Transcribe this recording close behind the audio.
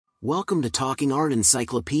Welcome to Talking Art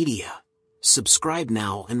Encyclopedia. Subscribe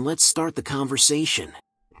now and let's start the conversation.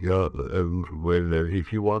 Yeah,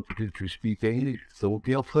 if you want to speak English, don't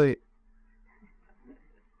be afraid.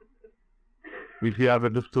 If you have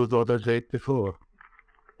understood what I said before.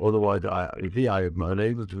 Otherwise, I am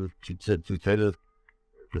unable to tell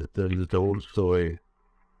the whole story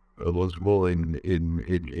once more in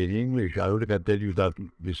English. I only can tell you that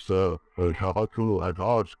Mr. Carl Jung had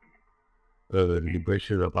asked the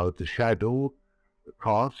question about the shadow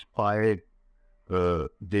caused by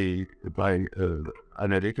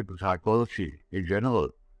analytical psychology in general.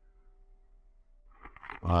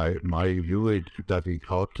 My view is that it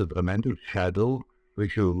caused a mental shadow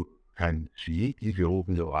which you can see if you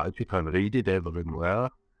open your eyes. You can read it everywhere,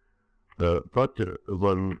 but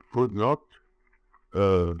one could not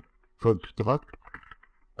construct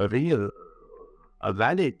a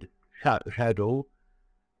valid shadow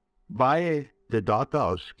by the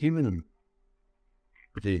data given,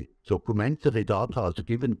 the documentary data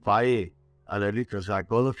given by analytical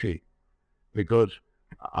psychology, because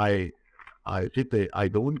I simply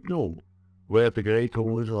don't know where the great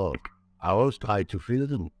holes are. I always try to fill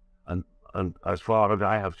them, and as far as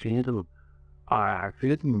I have seen them, I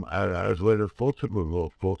fill them as well as possible.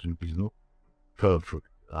 Of course, it is not perfect.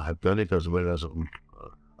 I have done it as well as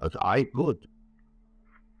I could.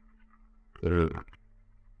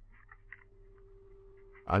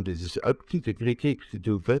 And it is up to the critics to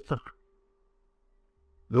do better.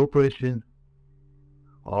 No question.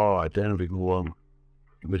 All right, then we go on.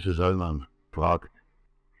 Mrs. Ullman, Prague.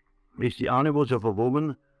 Is the animals of a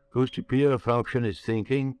woman whose superior function is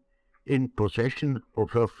thinking in possession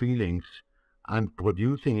of her feelings and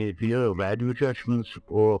producing inferior value judgments,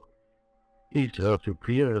 or is her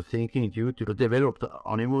superior thinking due to the developed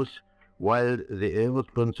animals while the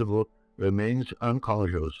irresponsible remains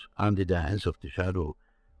unconscious and in the hands of the shadow?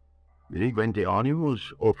 When the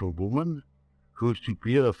animals of a woman whose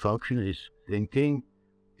superior function is thinking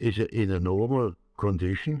is in a normal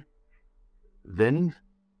condition, then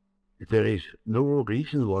there is no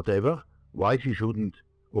reason whatever why she shouldn't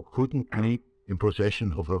or couldn't be in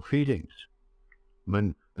possession of her feelings.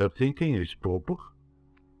 When her thinking is proper,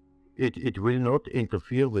 it will not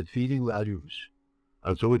interfere with feeling values,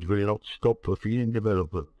 and so it will not stop her feeling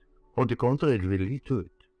development. On the contrary, it will lead to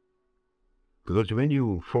it. Because when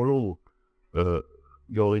you follow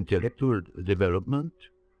your intellectual development,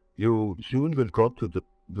 you soon will come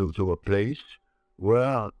to a place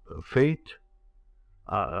where fate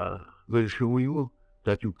will show you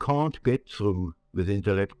that you can't get through with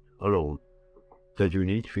intellect alone, that you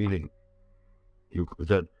need feeling. You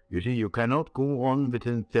see, you cannot go on with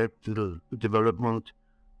intellectual development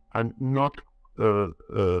and not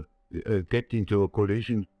get into a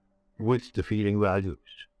collision with the feeling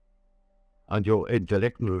values. And your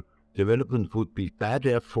intellectual development would be bad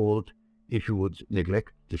effort if you would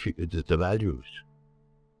neglect the values.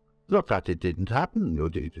 Not that it didn't happen,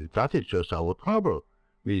 that is just our trouble.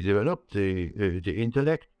 We develop the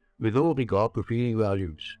intellect with all regard to feeling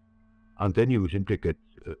values. And then you simply get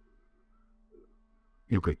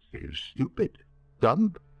stupid,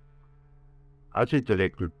 dumb, as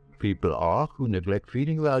intellectual people are who neglect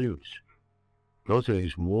feeling values. Nothing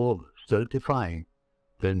is more stultifying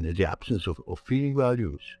than the absence of feeling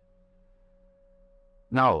values.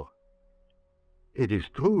 Now, it is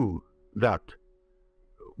true that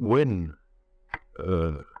when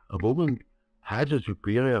a woman has a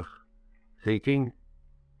superior thinking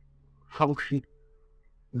function,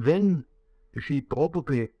 then she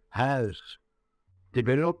probably has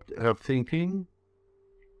developed her thinking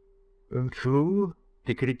through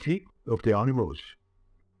the critique of the animals.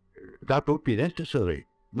 That would be necessary.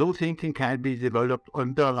 No thinking can be developed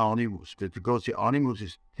under animals, because the animals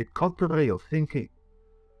is the contrary of thinking.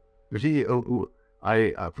 You see, for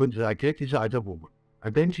instance, I criticized a woman,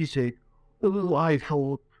 and then she said, "Oh, I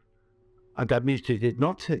thought," and that means she did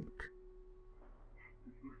not think.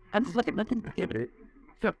 And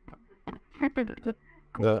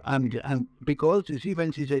because, you see,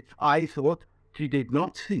 when she said, "I thought," she did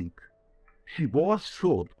not think. She was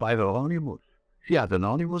thought by her animals. She had an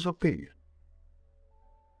animal's opinion.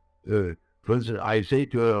 For instance, I say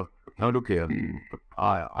to her, "Now look here,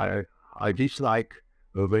 I dislike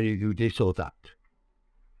when you do this or that."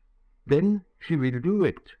 Then she will do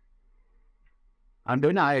it. And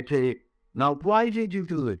then I say, "Now why did you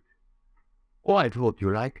do it?" "Oh, I thought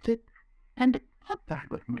you liked it." And that's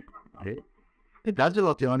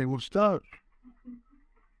what the animals does.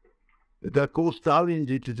 That goes down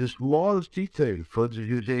into the smallest detail. For instance,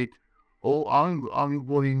 you say, "Oh, I'm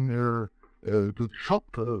going to the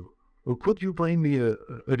shop. could you bring me a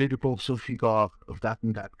little box of cigar of that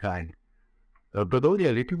and that kind? But only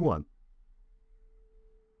a little one.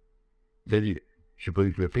 Then she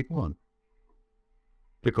brings me a big one.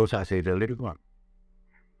 Because I said a little one.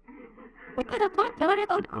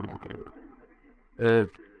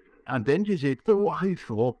 And then she said, oh, I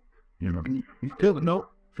thought, no,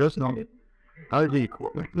 just not. I said,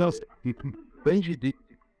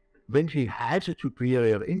 when she has a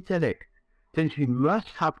superior intellect, then she must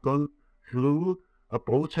have gone through a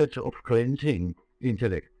process of cleansing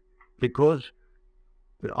intellect, because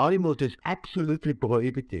the animal is absolutely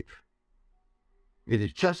prohibitive. It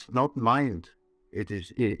is just not mind. It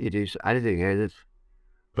is anything else,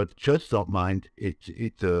 but just not mind. It's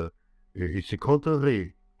the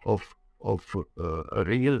contrary of a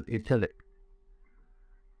real intellect.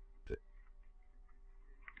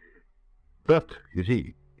 But you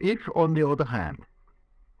see, if on the other hand,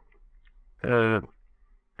 her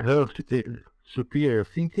superior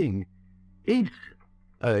thinking is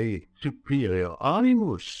a superior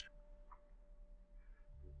animus,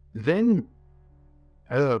 then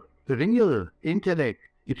her real intellect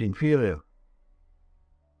is inferior.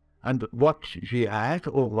 And what she has,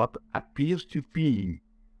 or what appears to be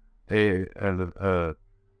an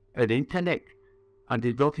intellect, and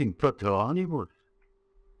is nothing but her animus,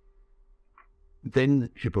 then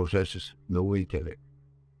she possesses no intellect.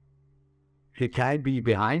 She can be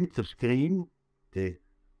behind the screen, the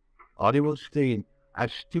audio screen,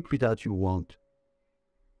 as stupid as you want.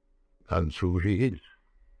 And so she is.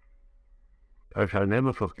 I shall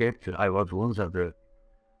never forget, I was once at a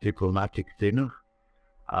diplomatic dinner,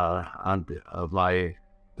 and my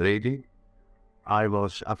lady I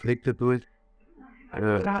was afflicted with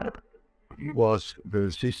was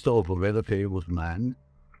the sister of a very famous man,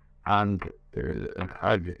 and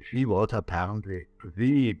she was apparently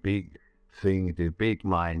the big thing, the big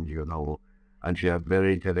mind, and she had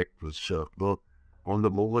very intellectual circle. On the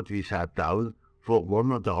moment we sat down for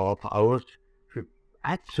 1.5 hours, she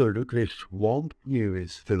absolutely swamped me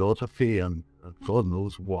with philosophy and God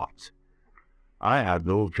knows what. I had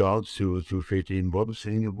no chance to fit in one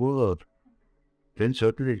single word. Then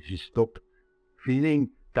suddenly she stopped,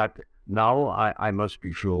 feeling that now I must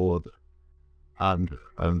be sure, and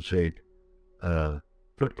said,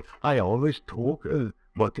 but I always talk,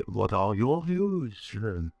 what are your views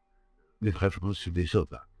with reference to this or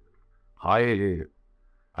that? Highly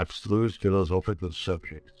abstruse philosophical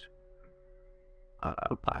subjects.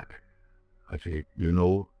 I say,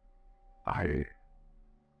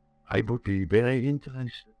 I would be very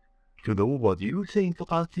interested to know what you think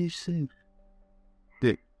about these things.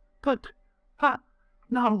 But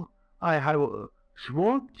now I have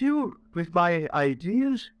swamped you with my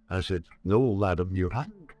ideas. I said, no, madam, you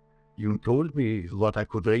haven't. You told me what I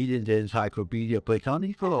could read in the Encyclopedia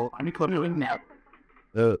Britannica, or I'm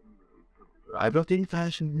not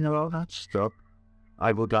interested in all that stuff.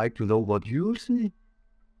 I would like to know what you think.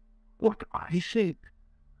 What I think?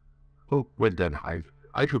 Oh, well then I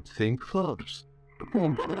should think first.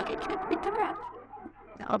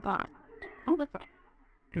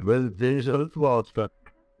 Well, there's a was, but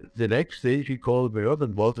the next day she called me up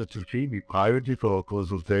and wanted to see me privately for a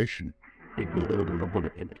consultation.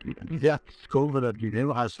 That discovered that he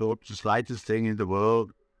never has thought the slightest thing in the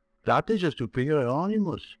world. That is a superior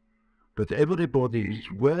animus. But everybody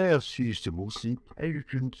swears she's the most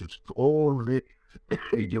intelligent, only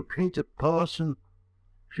educated person.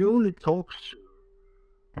 She only talks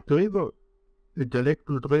drivel,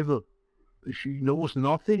 intellectual drivel. She knows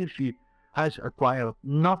nothing. She has acquired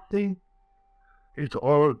nothing. It's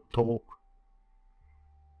all talk.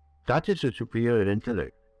 That is a superior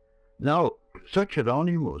intellect. Now, such an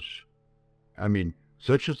animus,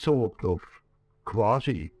 such a sort of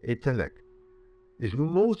quasi-intellect, is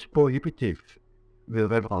most prohibitive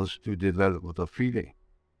with reference to the development of feeling,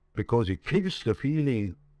 because it kills the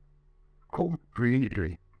feeling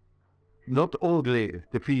completely. Not only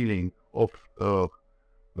the feeling of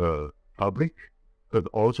public, but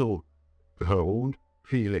also her own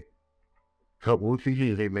feeling. Her own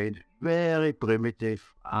feeling remains very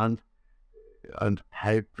primitive and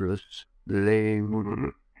helpless,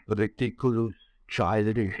 lame, ridiculous,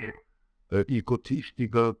 childish,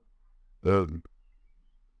 egotistical. Her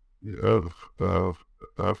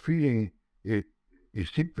feeling is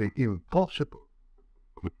simply impossible.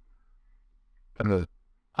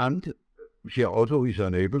 And she also is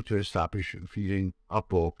unable to establish a feeling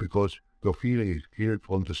above, because the feeling is killed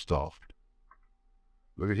from the start.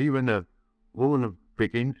 Because even a woman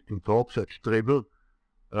begins to talk such dribble,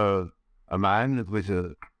 a man with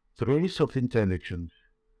a trace of intelligence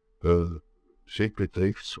simply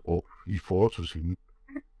drifts off. He forces him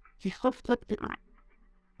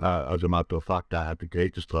As a matter of fact, I had the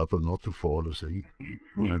greatest trouble not to fall asleep.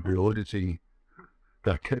 And the only thing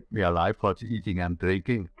that kept me alive was eating and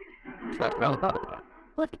drinking.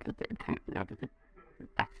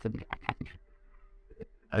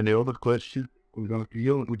 Any other question?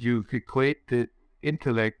 Would you equate the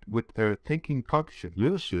intellect with their thinking function?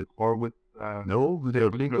 Yes, or with no, with their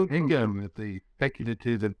legal thinking, with the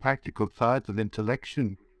speculative and practical sides of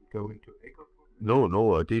intellection going to ego?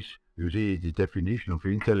 No, this, you see, the definition of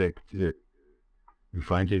intellect you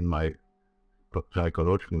find in my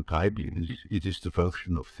psychological type, it is the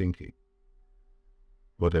function of thinking,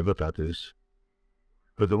 whatever that is.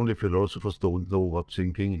 But only philosophers don't know what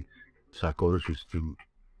thinking is. Psychologists do.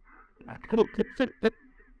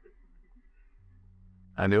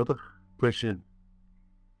 Any other question?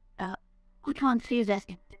 We can't see that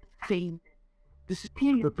thing. The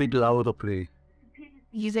superior. A bit louder, please.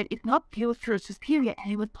 You said it's not pure for superior,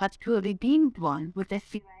 and it was particularly deemed one with this.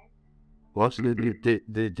 What's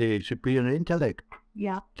the superior intellect?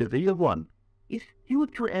 Yeah. The real one. It's due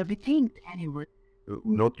to everything, anyway.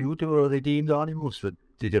 Not due to a redeemed animals, but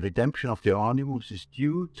the redemption of the animals is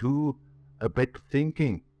due to a better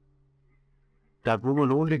thinking. That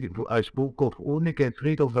woman I spoke of, only gets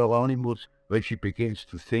rid of her animals when she begins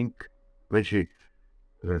to think, when she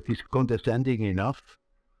is condescending enough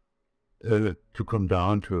to come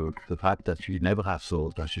down to the fact that she never has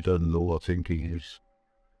thought, that she doesn't know what thinking is.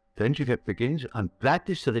 Then she begins, and that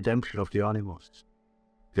is the redemption of the animals.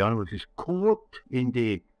 The animals is caught in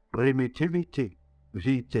the primitivity. You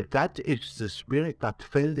see, that is the spirit that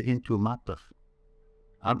fell into matter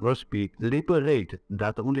and must be liberated.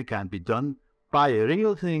 That only can be done by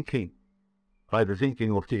real thinking, by the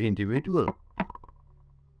thinking of the individual,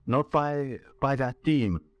 not by that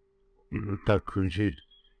demon that consists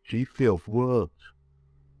chiefly of words.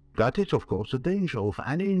 That is, of course, the danger of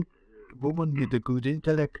any woman with a good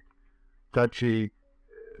intellect, that she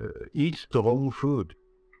eats the wrong food,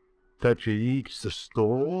 that she eats the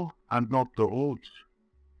straw and not the roots,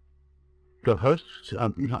 the husks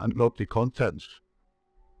and not the contents.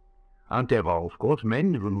 And there are, of course,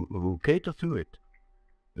 men who cater to it.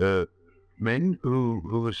 Men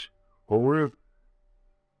whose whole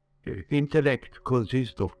intellect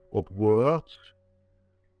consists of words,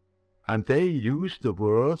 and they use the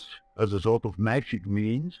words as a sort of magic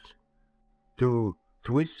means to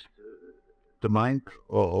twist the mind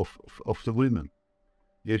of the women.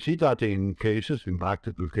 You see that in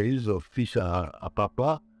practical cases of fils à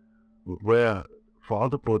papa, where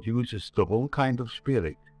father produces the wrong kind of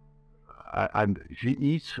spirit, and she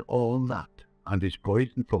eats all that and is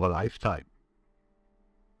poisoned for a lifetime.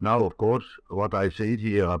 Now, of course, what I said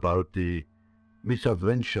here about the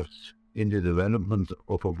misadventures in the development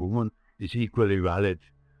of a woman is equally valid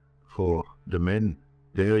for the men.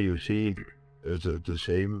 There you see the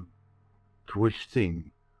same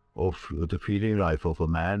twisting of the feeling life of a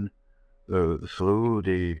man through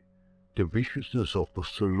the viciousness of the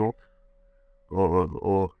sloth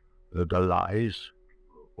or the lies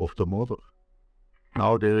of the mother.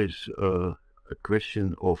 Now there is a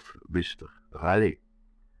question of Mr. Raleigh.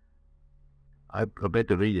 I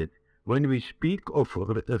better read it. When we speak of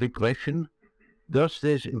repression, does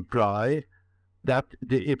this imply that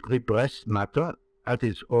the repressed matter at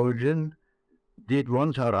its origin did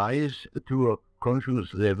once arise to a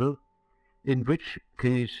conscious level, in which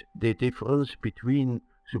case the difference between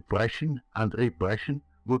suppression and repression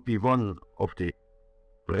would be one of the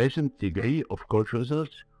present degree of consciousness,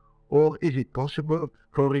 or is it possible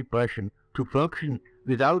for repression to function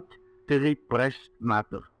without the repressed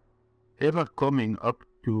matter ever coming up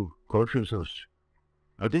to consciousness?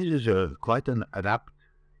 Now, this is quite an apt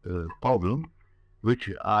problem, which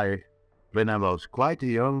when I was quite a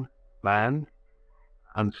young man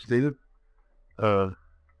and still a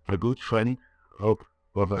good friend of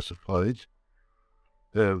Professor Freud,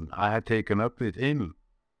 I had taken up with him,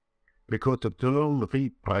 because the term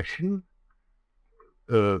repression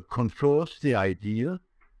confers the idea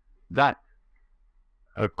that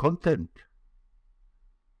a content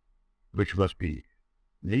which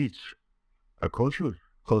needs a conscious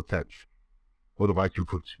content, otherwise you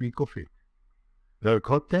could speak of it. The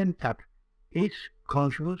content that is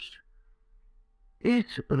conscious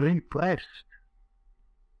is repressed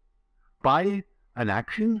by an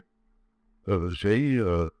action, say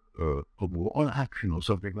a war action or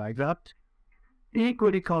something like that,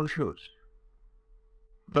 equally conscious.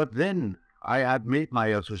 But then I had made my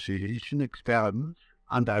association experiments,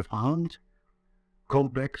 and I found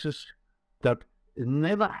complexes that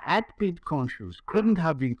never had been conscious, couldn't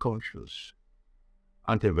have been conscious,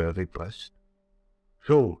 and they were repressed.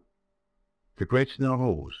 So, the question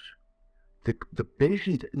arose. The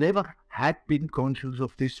patient never had been conscious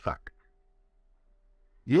of this fact.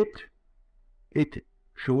 Yet, it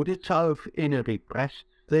showed itself in a repressed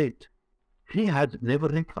state. He had never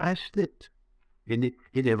repressed it. He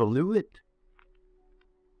never knew it.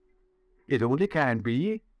 It only can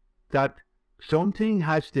be that something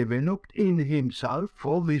has developed in himself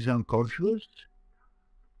from his unconscious,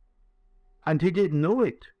 and he didn't know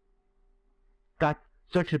it, that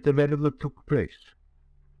such a development took place.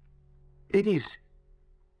 It is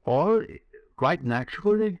all quite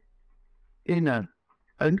naturally in an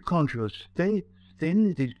unconscious state.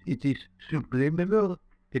 Then it is subliminal.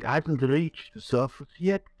 It hasn't reached the surface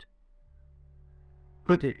yet.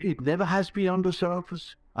 But it never has been on the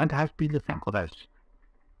surface and has been repressed.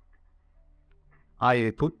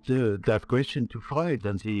 I put that question to Freud,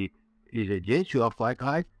 and he said, yes, you are quite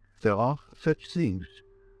right. There are such things.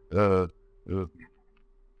 But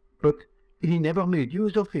he never made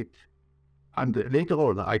use of it. And later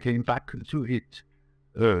on, I came back to it.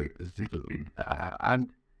 And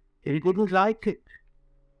he didn't like it.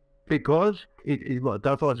 Because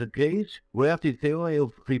that was a case where the theory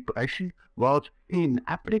of repression was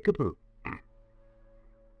inapplicable.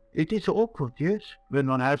 It is awkward, yes, when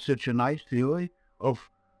one has such a nice theory of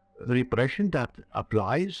repression that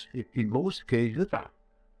applies in most cases.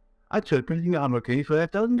 And certainly on a case where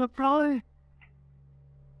it doesn't apply.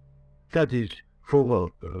 That is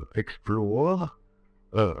for an explorer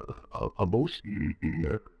a most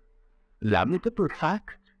lamentable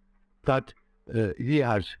fact that he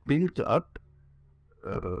has built up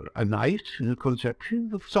a nice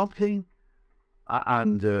conception of something,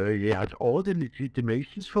 and he has all the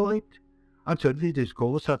legitimations for it, and suddenly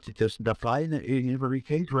discovers that it doesn't apply in every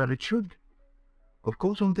case where it should. Of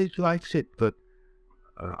course, one dislikes it, but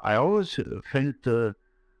I always felt a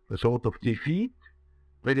sort of defeat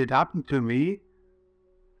when it happened to me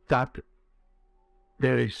that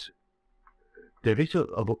there is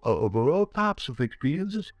a world perhaps of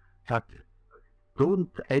experiences that don't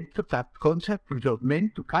enter that concept, which are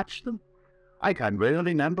meant to catch them. I can well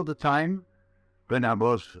remember the time when I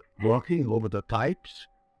was working over the types.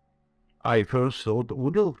 I first thought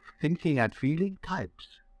only thinking and feeling types.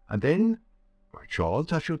 And then, by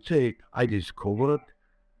chance I should say, I discovered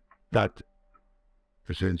that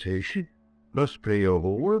the sensation must play a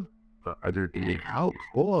role. I don't know how, of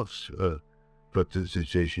course, but the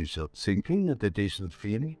sensation is not thinking and it isn't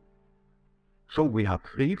feeling. So we have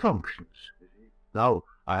three functions. Now,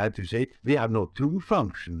 I had to say, we have not two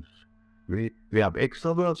functions. We have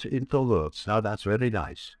extroverts, introverts. Now, that's very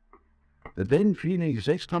nice. But then feeling is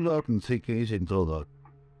extrovert and thinking is introvert.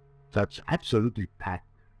 That's absolutely packed.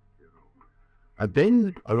 And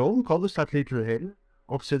then along comes that little hell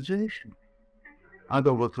of sensation. And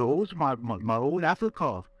overthrows my own apple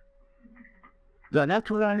cart. Then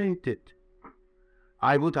that's what I hated.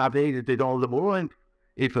 I would have hated it all the more, and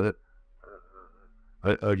if a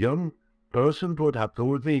young person would have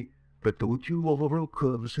told me, but don't you overlook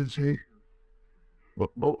the sensation?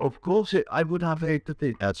 Well, of course, I would have hated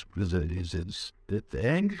it. That's because it's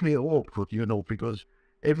angry awkward, because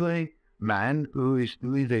every man who is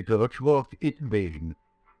doing research work is vain,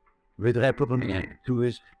 with reference to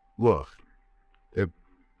his work.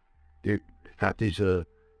 That is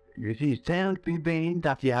it can't be vain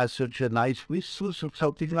that he has such a nice whistle or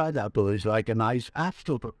something like that, or it's like a nice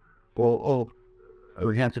after, or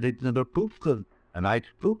we had written in a book, a nice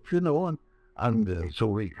book, and so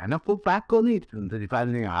we kind of put back on it, and if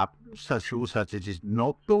anything happens that shows that it is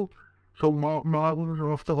not so marvelous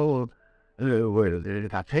after all, well,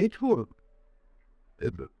 that's hateful.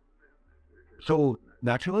 So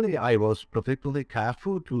naturally, I was particularly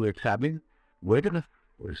careful to examine whether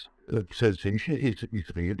sensation is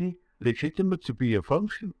really legitimate to be a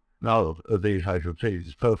function. Now, I should say,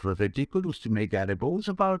 it's perfectly ridiculous to make animals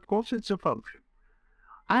about, of course it's a function.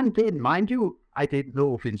 And then, mind you, I didn't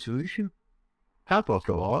know of intuition. That was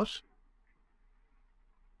the worst.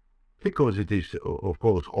 Because it is, of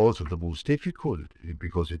course, also the most difficult,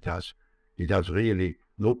 because it has really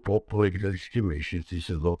no proper legitimation. It is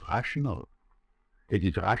not rational. It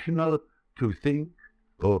is rational to think,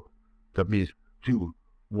 or that means to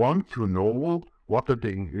want to know what a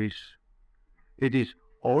thing is. It is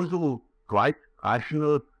also quite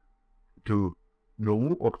rational to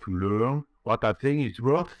know or to learn what a thing is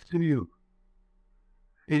worth to you.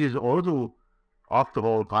 It is also, after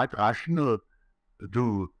all, quite rational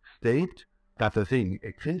to state that a thing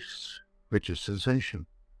exists, which is sensation.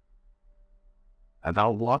 And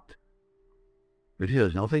now what? But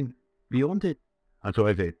there's nothing beyond it. And so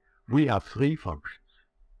I said, we have three functions.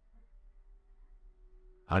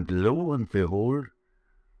 And lo and behold,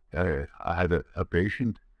 I had a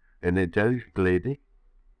patient, an intelligent lady,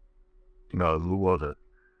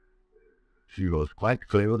 she was quite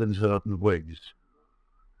clever in certain ways,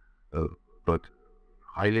 but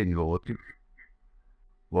highly neurotic.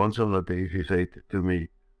 Once on a day she said to me,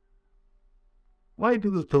 "Why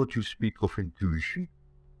do you thought you speak of intuition?"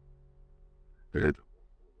 I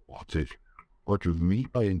said, what you mean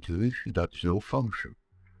by intuition? That's no function.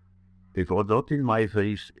 It was not in my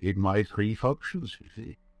three functions, you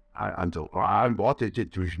see. And what is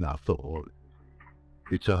intuition after all?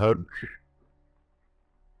 It's a hunch.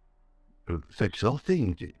 That's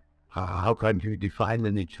nothing. How can you define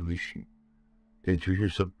an intuition?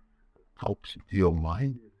 Intuition helps your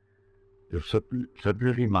mind. You're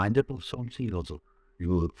suddenly reminded of something, or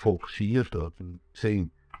you foresee a certain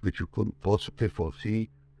thing which you couldn't possibly foresee.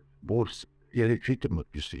 Most illegitimate,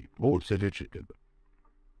 you see, most illegitimate.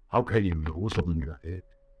 How can you know something ahead?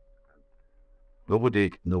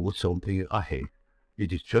 Nobody knows something ahead.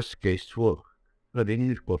 It is just guesswork. An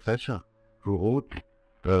English professor who wrote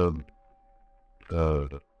a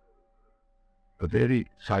very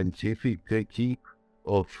scientific critique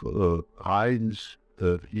of Heinz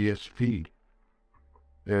ESP.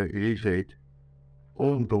 He said,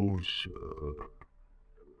 all those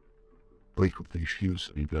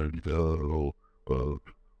issues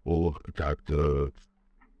or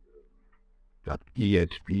that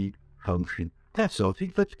ESP function, that's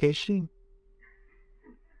nothing but guessing.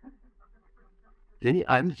 Then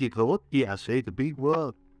I'm the thought, he has said a big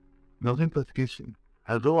word, nothing but guessing.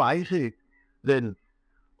 And so I say, then,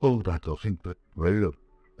 that's nothing but, well,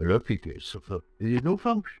 a lucky guess of there is no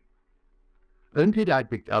function. Until I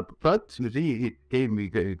picked up, but you see, it gave me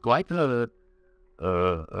quite a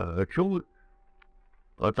truth,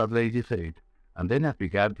 what that lady said. And then I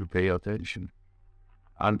began to pay attention.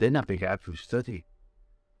 And then I began to study.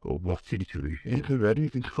 What's intuition? Already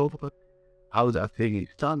discovered how that thing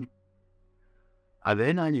is done. And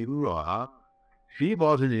then I knew she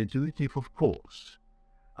was an intuitive, of course.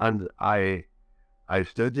 And I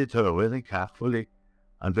studied her very carefully.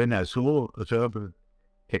 And when I saw a certain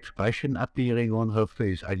expression appearing on her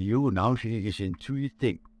face, I knew now she is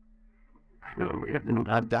intuitive.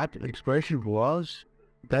 And that expression was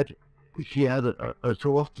that she had a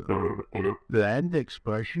sort of bland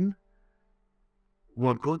expression.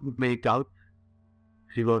 One couldn't make out.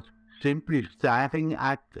 She was simply staring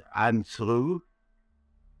at and through.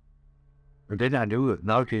 And then I knew it.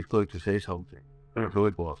 Now she's going to say something. And so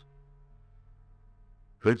it was.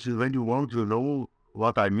 But when you want to know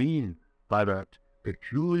what I mean by that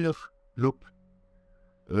peculiar look,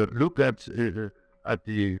 look at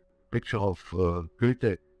the picture of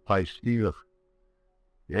Goethe by Steele.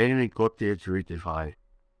 Eigenlijk got there to rectify.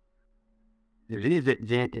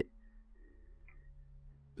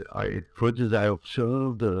 Further, I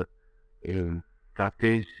observed that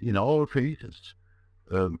case in all cases.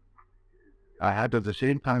 I had at the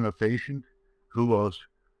same time a patient who was,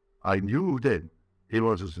 I knew then, he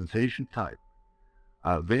was a sensation type,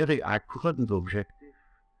 a very accurate and objective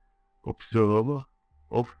observer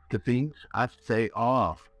of the things as they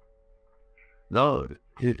are. Now,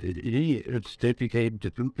 he instead became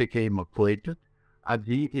acquainted, and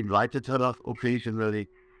he invited her occasionally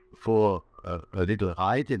for a little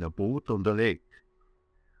ride in a boat on the lake.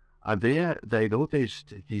 And there they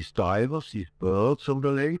noticed these divers, these birds on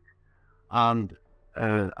the lake, and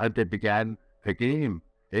they began a game,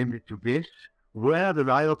 aiming to guess where the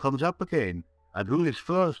diver comes up again, and who is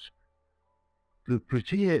first to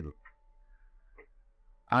see him.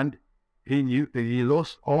 And he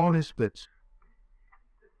lost all his bets.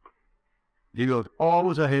 He was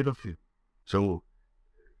always ahead of you. So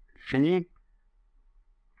she,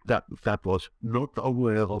 that was not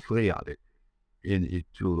aware of reality in it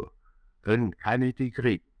to an uncanny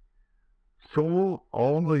degree. So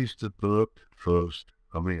always the bird first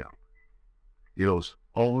coming up. He lost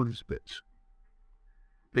all his bets.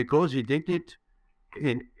 Because he did it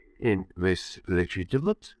in a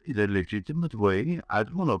legitimate way,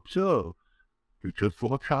 as one observes. You just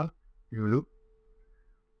watch out, you look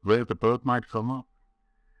where the bird might come up.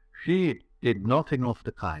 She did nothing of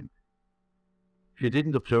the kind. She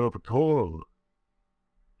didn't observe at all.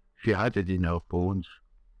 She had it in her bones.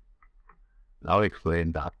 Now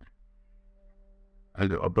explain that.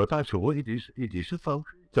 And, but I saw it is a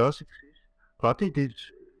function, it does exist. But it is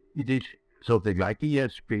something like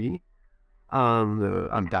ESP,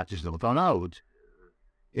 and that is not allowed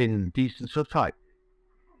in decent society.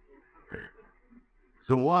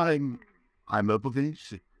 So I'm up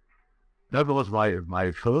against it. That was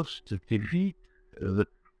my first defeat. The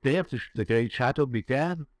day after the Great Shadow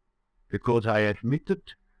began, because I admitted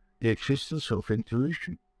the existence of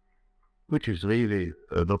intuition. which is really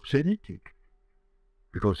an obscenity,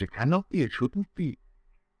 because it cannot be, it shouldn't be.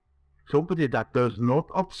 Somebody that does not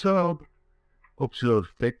observes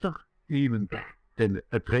better even than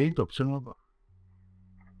a trained observer,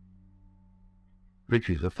 which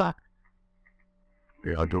is a fact.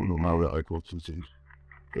 I don't know how I got to this.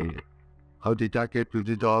 How did I get to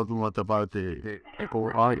the argument about the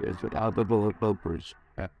purpose?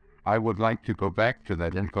 I would like to go back to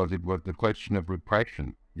that because it was the question of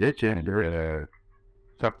repression. Yes,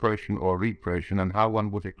 Suppression or repression, and how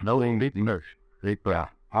one would explain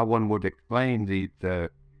how one would explain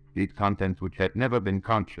these contents which had never been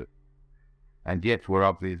conscious and yet were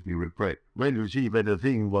obviously repressed. Well, you see, when a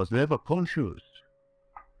thing was never conscious,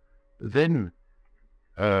 then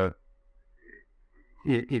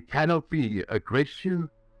it cannot be a question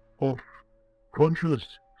of conscious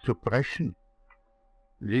suppression.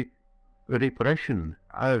 The repression,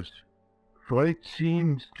 as Freud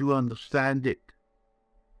seems to understand it,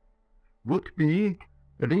 would be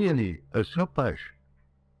really a suppression,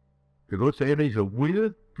 because there is a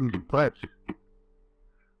will to suppress.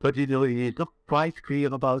 But he's not quite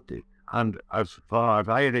clear about it. And as far as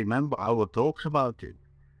I remember our talks about it,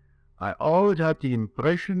 I always had the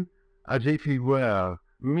impression as if he were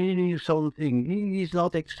meaning something he is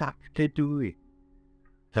not exactly doing,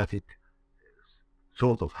 that it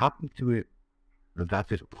sort of happened to him. And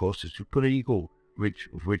that is, of course, the superego,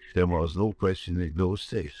 of which there was no question in those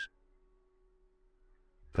days.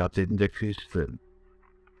 That didn't exist then.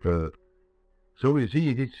 So you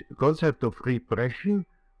see, this concept of repression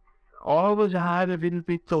always had a little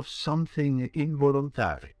bit of something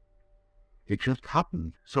involuntary. It just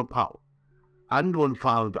happened somehow. And one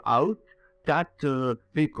found out that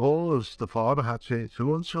because the father had said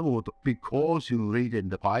so and so, or because you read in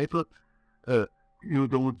the Bible, you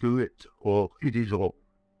don't do it, or it is wrong.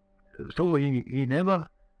 So he never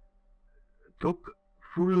took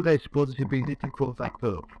full responsibility for that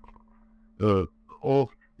or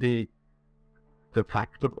the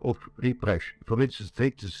factor of repression. For instance,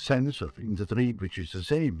 take the sensor in the dream, which is the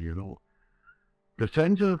same, you know. The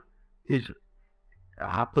sensor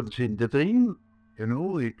happens in the dream, you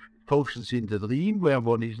know, it functions in the dream where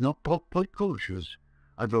one is not properly conscious.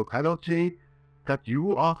 And one cannot say that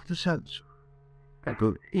you are the sensor.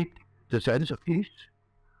 The sensor is,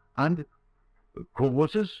 and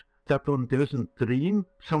causes that one doesn't dream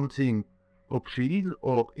something obscene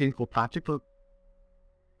or incompatible.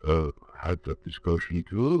 Had that discussion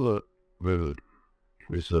too with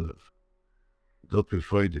Dr.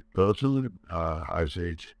 Freud personally. I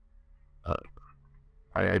said,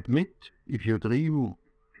 I admit, if you dream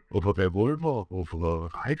of a revolver, of a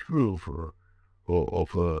rifle, or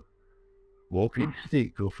of a walking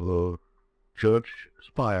stick, of a church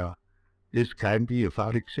spire, this can be a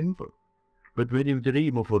phallic symbol. But when you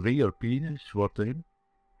dream of a real penis, what then?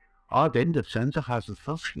 Then the sensor hasn't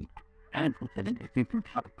functioned.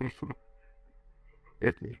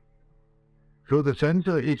 So the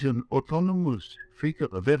sensor is an autonomous figure,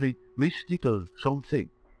 a very mystical something.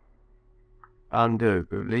 And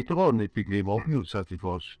later on it became obvious that it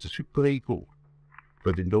was the superego.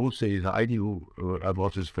 But in those days I knew I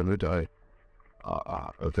was as valid that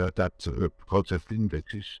concept didn't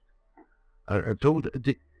exist. So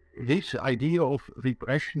this idea of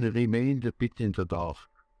repression remained a bit in the dark.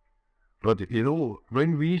 But, you know,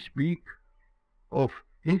 when we speak of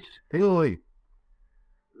his theory,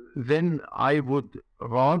 then I would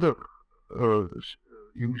rather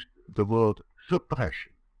use the word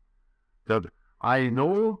suppression. That I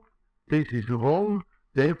know this is wrong,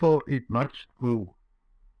 therefore it must go.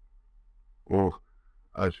 Or,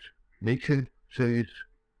 as Nietzsche says,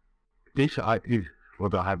 this is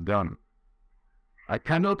what I have done. I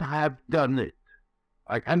cannot have done it.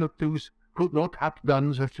 Could not have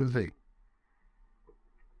done such a thing.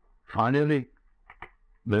 Finally,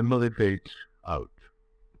 memory fades out.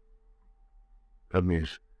 That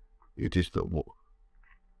means it is the war.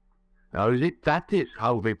 Now, that is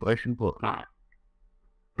how repression works.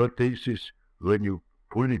 But this is, when you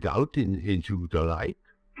pull it out into the light,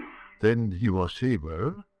 then you must say,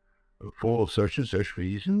 well, for such and such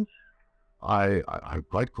reasons, I'm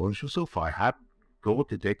quite conscious of. I have got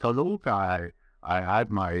the Decalogue, I had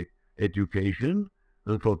my education,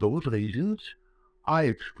 and for those reasons, I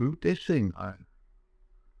exclude this thing.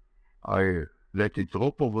 I let it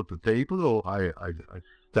drop over the table, or I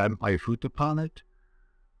stamp my foot upon it.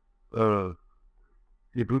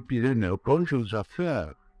 It would be then a conscious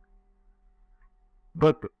affair.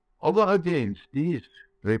 But over against these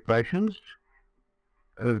repressions,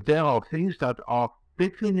 there are things that are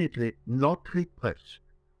definitely not repressed,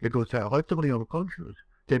 because they are utterly unconscious.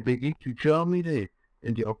 They begin to germinate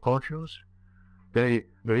in the unconscious. They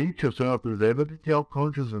reach a certain level in the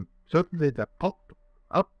unconscious, and suddenly they pop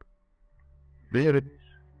up. There it is.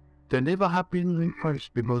 They never have been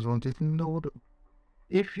repressed because one didn't know them.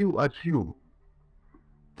 If you assume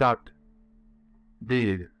that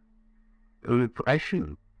the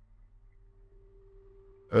repression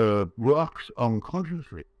works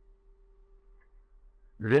unconsciously,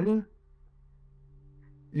 then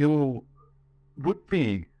you would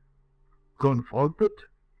be confronted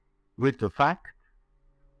with the fact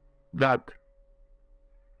that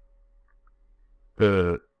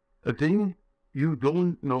a thing you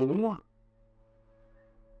don't know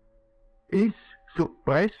is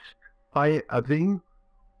suppressed by a thing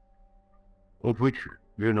of which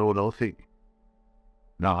you know nothing.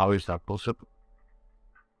 Now, how is that possible?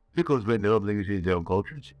 Because when everything is in the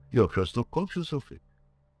unconscious, you're just not conscious of it.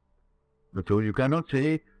 So you cannot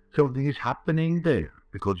say something is happening there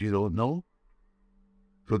because you don't know.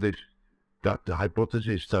 So that the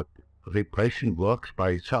hypothesis that repression works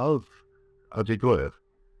by itself, as it were,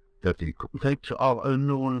 that the contexts are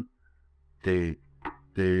unknown, the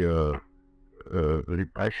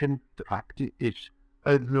repression, the fact is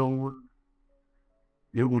unknown.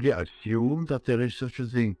 You only assume that there is such a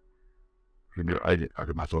thing. You know, as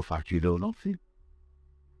a matter of fact, you know nothing.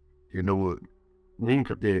 You know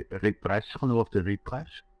neither the repression of the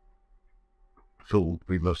repressed. So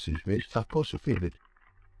we must dismiss that possibility.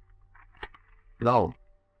 Now,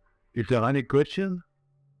 is there any question?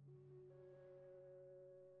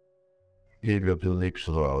 Hier op de niks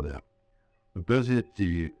houden. Does it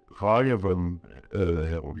the fire from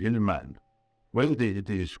man? Well,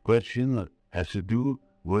 this question has to do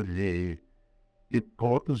with the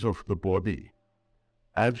importance of the body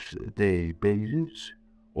as the basis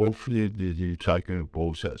of the psychical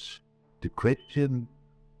process. The question,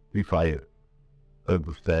 if I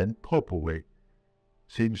understand properly,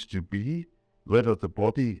 seems to be whether the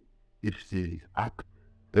body is the act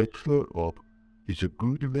vessel or is a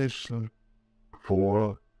good vessel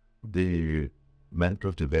for the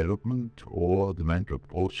mental development or the mental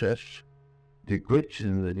process. The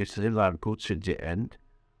question that Israel puts at the end,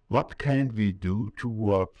 what can we do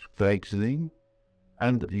towards strengthening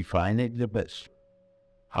and refining the vessel?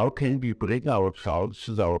 How can we bring ourselves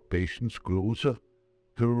and our patients closer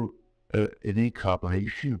to an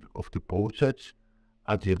incarnation of the process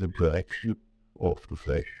and the interaction of the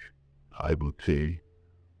flesh? I would say,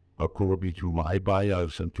 according to my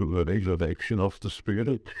bias and to the resurrection of the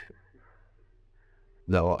spirit.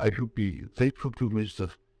 Now, I should be thankful to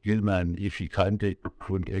Mr. Gilman if he kindly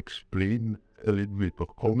could explain a little bit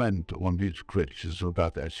of comment on this question so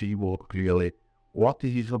that I see more clearly what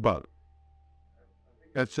it is about.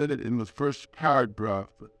 I said it in the first paragraph.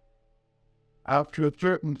 After a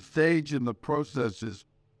certain stage in the process is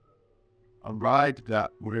arrived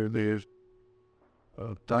at where there's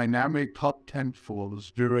a dynamic top tenfold,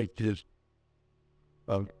 as Zurich is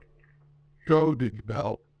showed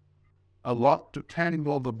about, a lot to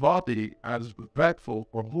tangle the body as the vessel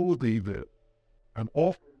for holding it. And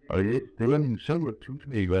often When someone told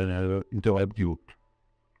me when I interviewed,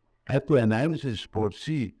 after analysis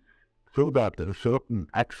proceed so that a certain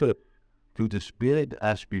access to the spirit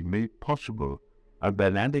has been made possible, and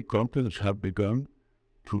dynamic contents have begun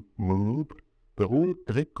to move, the whole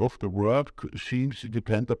trick of the work seems to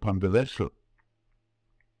depend upon the vessel.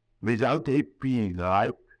 Without it being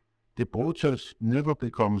right, the process never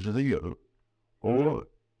becomes real, or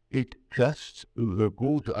it just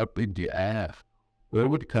goes up in the air,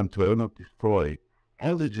 where it can turn up destroy.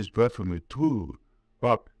 All this is perfectly true,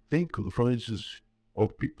 but think, for instance,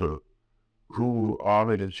 of people who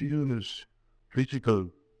are in a serious physical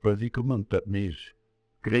predicament, that means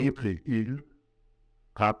gravely ill,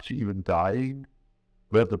 perhaps even dying,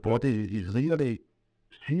 where the body is really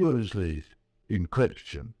seriously in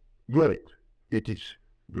question. Right, it is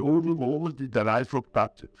the only moment that I look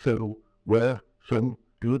back to where some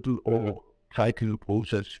brutal or psychical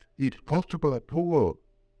process is possible at all,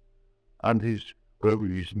 and is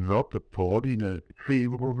not put in a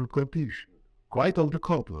favorable condition. Quite on the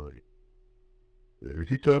contrary.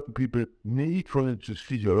 Certain people need, for instance,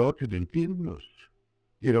 physiological illness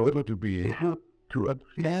in order to be able to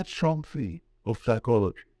understand something of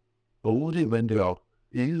psychology. Only when they are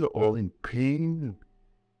ill or in pain,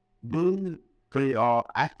 then they are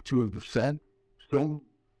actually sent some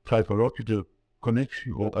psychological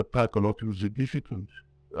connection or a psychological significance.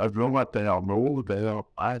 As long as they are known, they are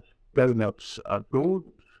as very much known.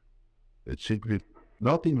 It's simply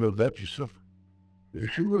nothing will let you suffer.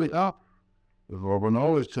 Sure enough, for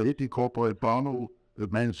now it's a corporate panel, the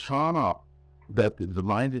mensana, that the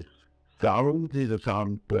mind is surrounded the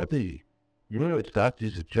sound body, Yes, that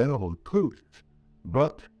is a general truth.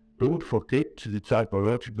 But don't forget the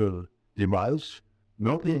psychological device.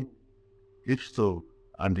 Nothing is so,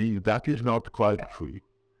 and that is not quite free.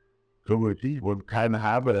 So it is, one can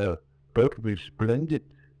have a perfectly splendid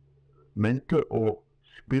mental or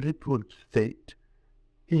spiritual state,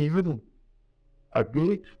 even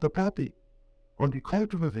against the body. On the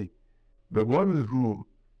contrary, the one who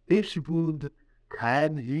is wounded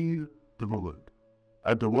can heal the wound,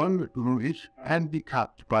 and the one who is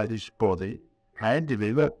handicapped by this body can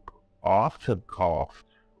develop arts and crafts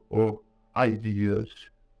or ideas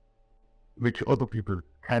which other people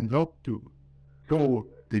cannot do. So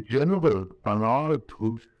the general banal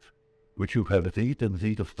truth which you have seen in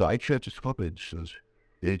the Streichers, for instance,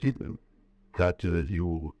 is that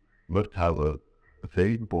you must have a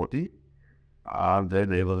sane body, and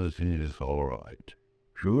then everything is all right.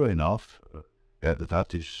 Sure enough,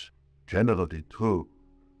 that is generally true.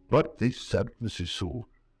 But this sentence is so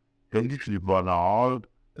hugely banal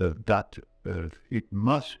that it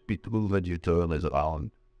must be true when you turn it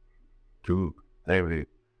around. True. Anyway,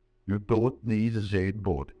 you don't need a sane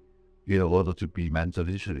body in order to be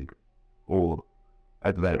mentally sick or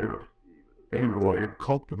adventurous or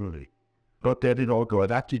incomparably. But there is also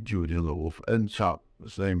an attitude of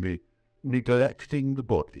namely neglecting the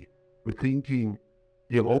body, thinking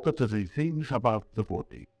derogatory things about the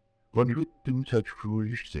body. One should do such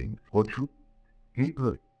foolish things. One should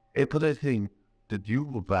give everything that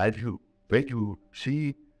you value when you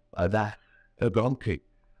see that a donkey,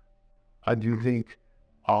 and you think,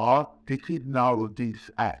 this is now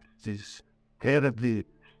this act, this terribly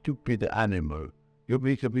stupid animal. You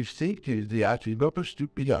make a mistake, it is actually not a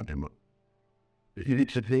stupid animal. It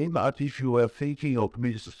is the same as if you were thinking of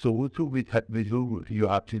Mr. So-and-so with whom you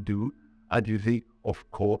have to do, and you think, of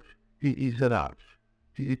course, he is an ass.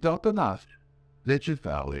 He is not an ass,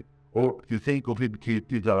 necessarily. Or you think of him, he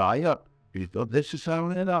is a liar. He is not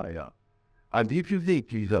necessarily a liar. And if you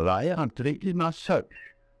think he's a liar and treat him as such,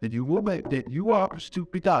 then you are a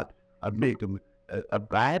stupid ass and make him a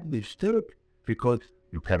bad mistake, because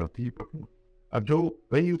you cannot keep him. And so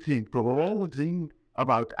when you think of all the things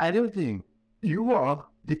about anything, you are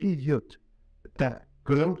the idiot that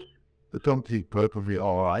goes something perfectly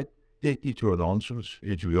all right, take it to a nonsense,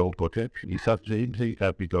 into your protection. It's that same thing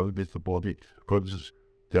that we go with the body. Because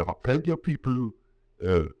there are plenty of people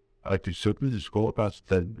who, at a certain score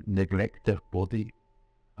that neglect their body,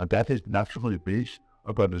 and that is naturally based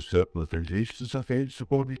upon a certain resistance against the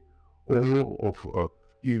body, or of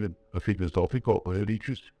even a philosophical or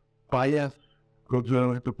religious bias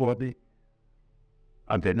concerning the body.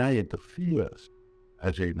 And then I interfere.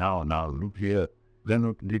 I say, now, look here,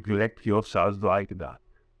 then neglect yourselves like that.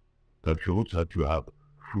 That shows that you have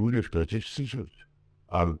foolish resistances.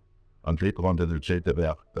 And later on, they say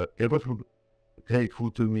that it was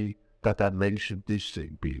grateful to me that I mentioned this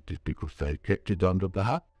thing, because I kept it under the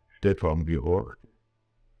hat. Instead from the order.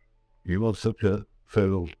 He was such a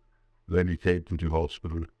fellow when he came to the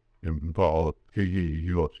hospital in Paul.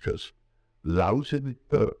 He was just lousily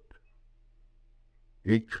hurt.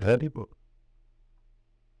 Incredible.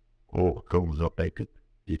 Oh, kom zo kijken.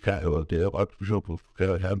 Je krijgt wel deel uitgezocht of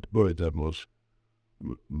handboy dat was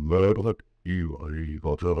murdered. He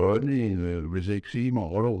got a running with eczema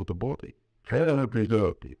all over the body. Terribly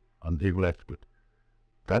dirty and neglected.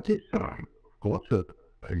 That is, of course,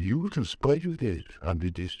 a huge prejudice, and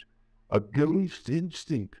it is against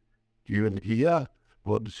instinct. Even here,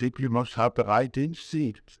 one simply must have the right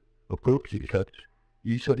instinct. Of course, that's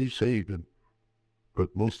easily said,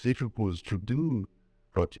 but most difficult to do.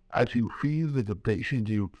 But as you feel with the patient,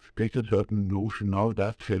 you get a certain notion now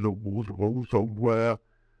that fellow was wrong somewhere,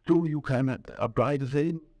 so you can apply the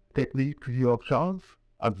same technique to yourself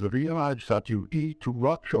and realize that you eat too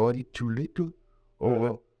much or eat too little,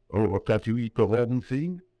 or that you eat the wrong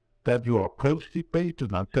thing, that you are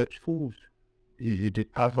constipated and such foods. It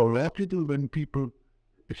has a lot to do when people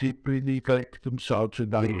simply neglect themselves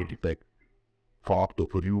and they neglect part of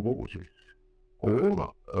the neurosis.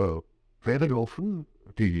 Or very often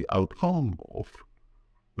the outcome of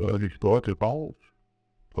distorted bowels,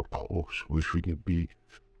 of course, we shouldn't be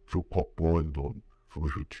so pop-boiled on, we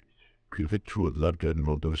should give it to that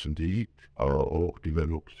general doesn't eat or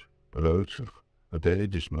develops an ulcer, and then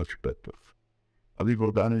it is much better. And we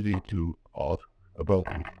go down to ask about,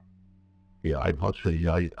 I must say,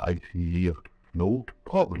 I see here no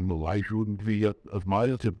problem. Why shouldn't we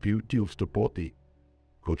admire the beauty of the body?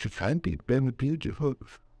 Because you find it very beautiful.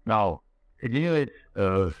 Now, here is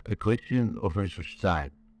a question of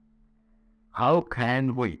time. How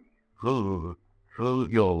can we, through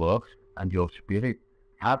your works and your spirit,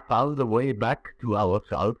 have found a way back to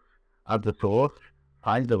ourselves and the thought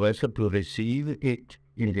find the vessel to receive it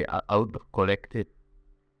in the outer collective.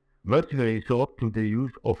 Must we resort to the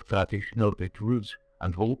use of traditional rituals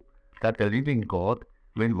and hope that the living God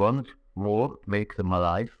will once more make them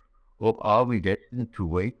alive, or are we destined to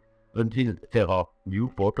wait until there are new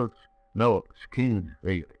bottles, no skins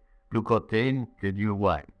really, to contain the new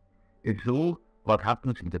wine? If so, what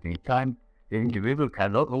happens in the meantime? The individual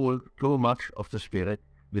cannot hold too much of the spirit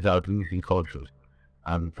without losing consciousness.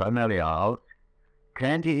 And finally, I ask,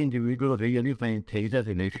 can the individual really maintain a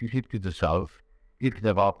relationship to the self if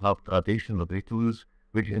there are not traditional rituals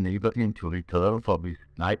which enable him to return from his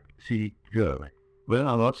night sea journey? Well,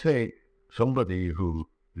 I must say, somebody who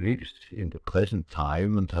lives in the present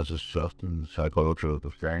time and has a certain psychological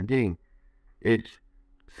understanding is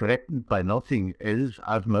threatened by nothing else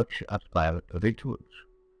as much as by rituals,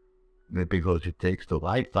 because it takes the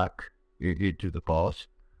right back into the past,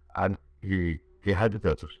 and he had it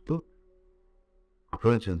understood.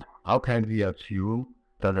 For instance, how can we assume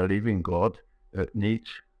that a living God needs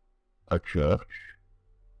a church?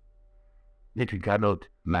 If he cannot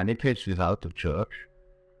manifest without a church,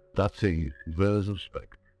 that thing is very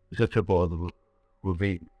suspect. Such a bother will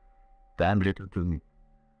mean damn little to me.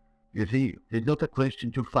 You see, it's not a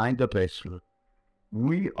question to find a vessel.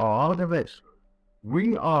 We are the vessel.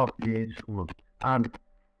 We are the instrument. And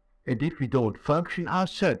if we don't function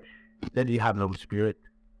as such, then we have no spirit.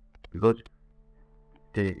 Because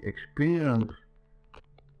the experience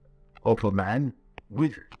of a man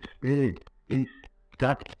with spirit is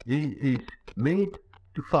that he is made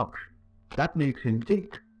to function. That makes him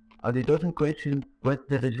think. And he doesn't question whether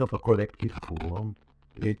there is of a collective form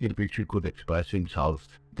in which he could express himself.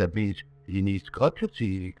 That means he needs consciousness,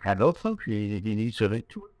 he cannot function, he needs a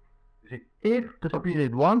ritual. If the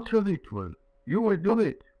spirit wants a ritual, you will do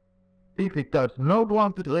it. If it does not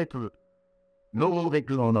want a ritual, no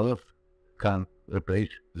ritual on earth can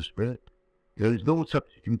replace the spirit. There is no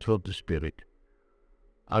substitute for the spirit.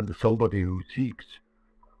 And somebody who seeks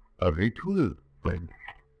a ritual, well,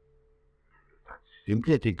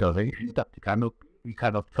 simply a declaration that we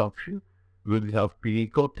cannot function without being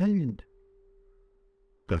contained.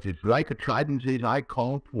 That is like a child and says, I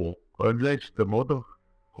can't walk unless the mother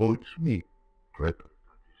holds me. But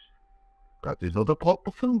that is not a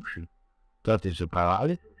proper function. That is a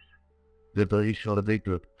paralysis. The traditional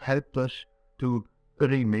ritual helps us to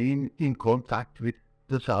remain in contact with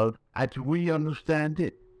the self as we understand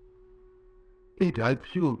it. It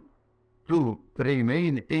helps you to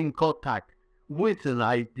remain in contact with an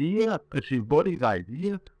idea, a symbolic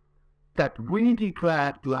idea, that we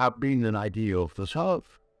declare to have been an idea of the self.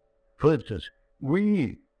 For instance,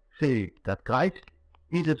 we say that Christ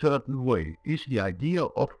in a certain way is the idea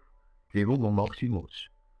of the Homo Maximus,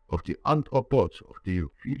 of the Anthropos, of the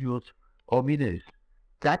Filius Homines.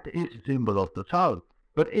 That is a symbol of the self.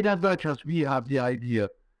 But in as much as we have the idea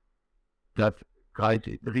that Christ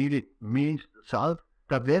really means the self,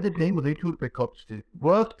 that very same ritual becomes the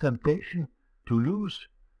worst temptation to lose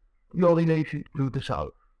your relation to the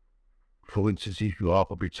self. For instance, if you are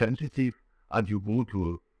a bit sensitive and you go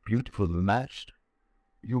to a beautiful mass,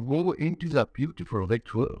 you go into that beautiful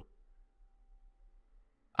ritual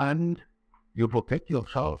and you protect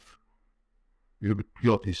yourself.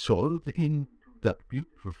 You're dissolved into that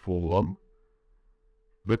beautiful form,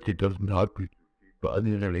 but it doesn't help you to keep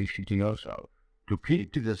any relation to yourself. To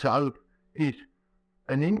keep to the self is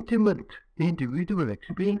an intimate individual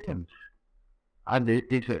experience, and it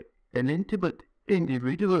is an intimate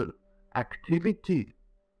individual activity,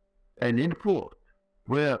 an effort,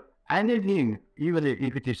 where anything, even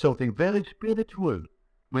if it is something very spiritual,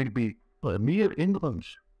 will be a mere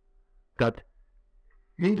hindrance that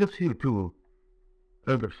hinders you to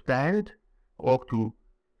understand or to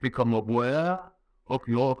become aware of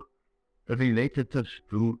your relatedness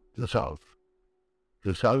to the self.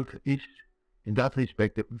 The self is, in that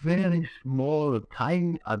respect, a very small,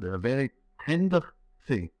 tiny, and a very tender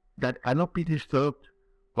thing that cannot be disturbed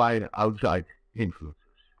by outside influences.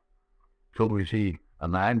 So we see a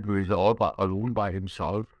man who is all alone by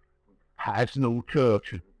himself, has no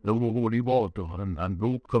church, no holy water, and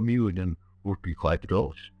no communion, would be quite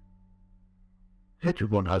close. Such a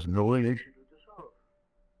one has no relation to the self.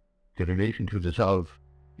 The relation to the self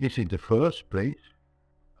is in the first place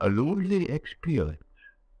a lonely experience,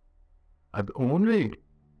 and only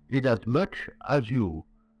in as much as you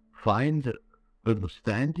find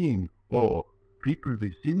understanding or people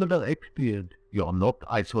with similar experience, you are not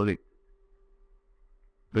isolated.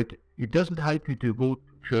 But it doesn't help you to go to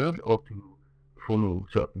church or to follow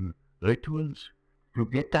certain rituals to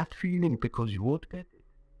get that feeling, because you won't get it.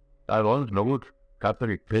 I once heard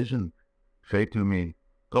Catholic peasant say to me,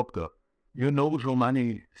 Doctor, you know so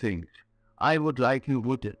many things. I would like you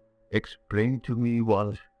would explain to me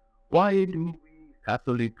once, why do we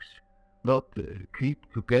Catholics not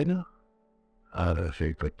keep together? And I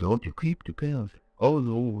say, but don't you keep together? Oh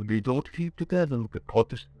no, they don't keep together. The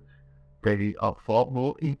Protestants, they are far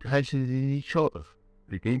more interested in each other.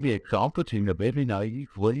 They gave me examples in a very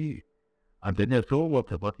naive way. And then I saw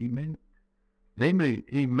what he meant. Namely,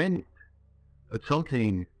 he meant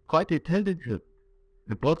something quite intelligent.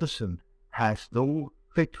 The Protestant has no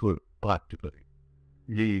ritual practically.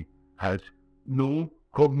 He has no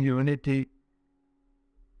community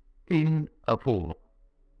in a form.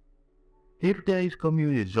 If there is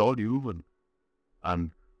community, it's all human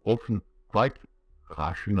and often quite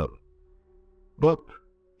rational. But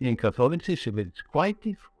in Catholicism, it's quite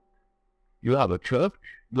different. You have a church,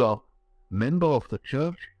 you are a member of the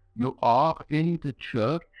church, you are in the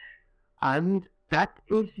church, and that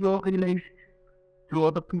is your relationship to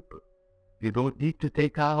other people. You don't need to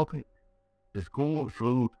take care of it. Just go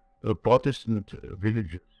through the Protestant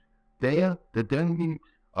villages. There, the dungeons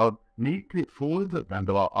are neatly folded and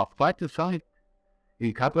are quite a sight.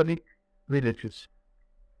 In Catholic villages,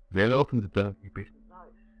 very often the dungeon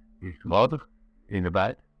is rather in a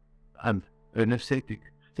bad and an ascetic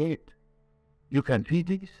state. You can see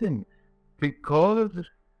these things because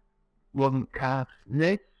one cares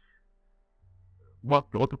less what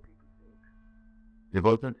other people think. They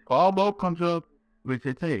wasn't far more concerned with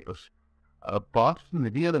the takers.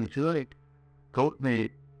 Boston here in Zurich told me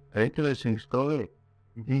an interesting story.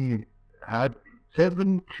 He had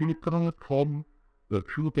 7 children from the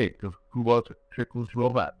two bakers who was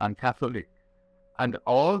Czechoslovak and Catholic, and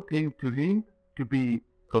all came to him to be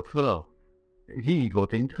confirmed. He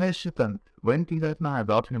got interested and went to that man and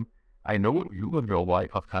asked him, I know you and your wife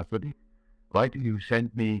are Catholic. Why do you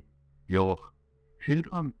send me your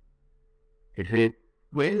children? He said,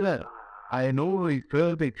 well, I know it's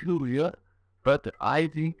very peculiar, but I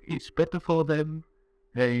think it's better for them.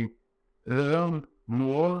 They learn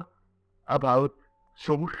more about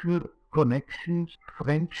social connections,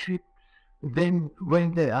 friendships, than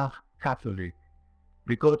when they are Catholic.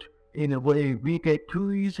 Because in a way we get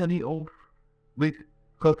too easily off with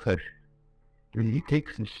confession. He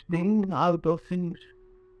takes the sting out of things,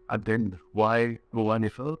 and then why go any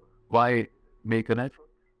further? Why make an effort?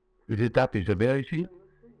 That is a very serious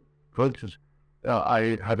thing. For instance,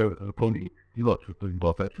 I had a pony. He was a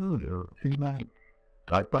professor, a man.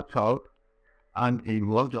 I backed out, and he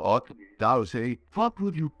wanted to ask me now, say, what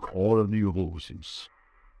would you call neurosis?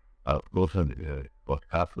 Of course, I was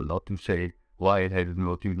careful not to say why it had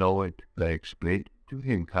not to know it. I explained to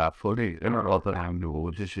him carefully what a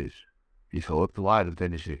neurosis is. He thought a while, and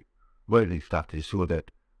then he said, well, if that is so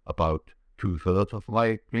that about 2/3 of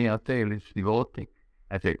my clientele is neurotic,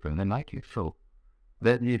 I said, well, then I think so.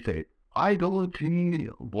 Then he said, I don't see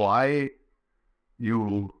why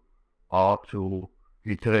you are so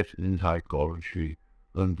interested in psychology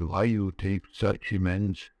and why you take such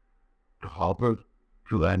immense trouble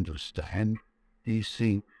to understand these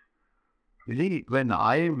things. You see, when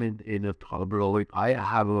I'm in a trouble or if I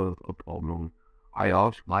have a problem, I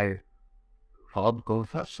ask my father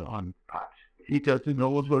confessor, and he doesn't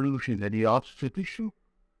know a solution, and he asks the bishop.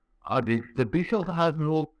 And if the bishop has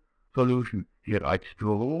no solution, he writes to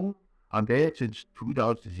Rome, and there since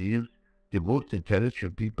 2000 years, the most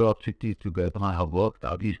intelligent people are sitting together and have worked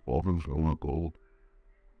out these problems long ago.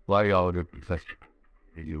 Why are the professors?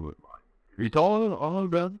 It's all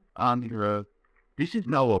done, and this is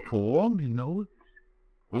now a form, you know.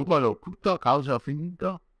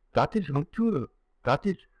 That is ritual. That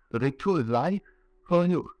is ritual life for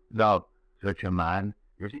you. Now, such a man,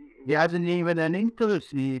 he hasn't even an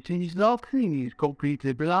interest. He's nothing. He's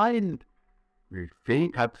completely blind. His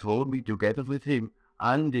fate had thrown me together with him,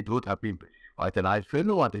 and it would have been quite a nice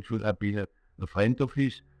fellow, and it should have been a friend of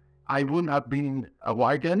his. I wouldn't have been a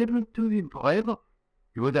white elephant to him forever.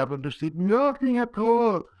 He would have understood nothing at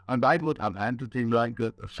all, and I would have handled him like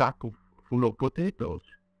a sack full of potatoes,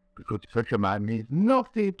 because such a man means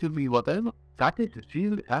nothing to me whatever. That is the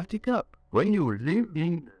real handicap. When you live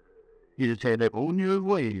in a ceremonial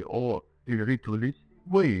way or in a ritualistic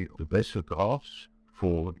way, the best grass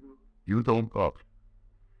for you don't got.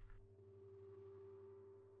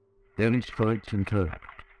 There is, for instance,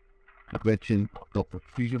 a question of Dr.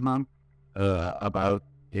 Fisherman about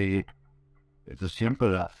the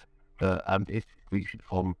simple and its vision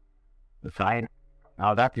from the sign.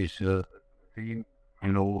 Now that is a theme,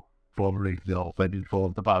 you know, probably they are well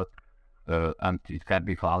informed about, and it can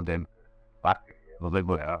be found in back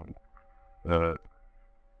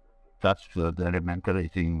that's the elementary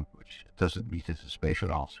thing which doesn't meet as a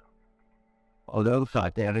special answer. on the other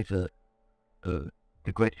side, there is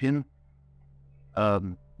the question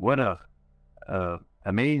whether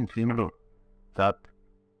a main symbol that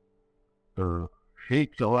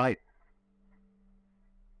shapes the light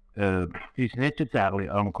is necessarily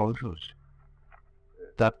unconscious.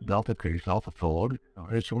 That's not the case of a thought.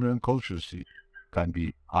 It's only unconscious. It can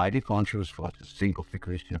be highly conscious for the think of the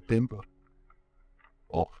Christian symbol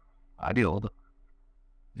or any other.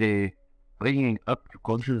 The bringing up to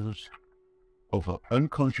consciousness of an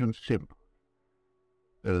unconscious symbol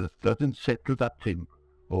doesn't settle that symbol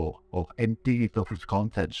or empty it of its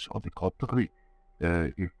contents. On the contrary,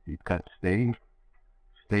 it can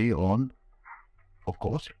stay on, of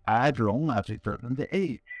course, as long as it turns the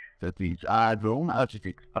age. That means as long as it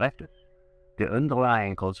expresses the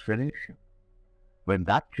underlying constellation. When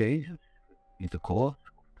that changes in the course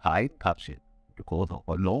of time, perhaps in the course of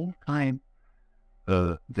a long time,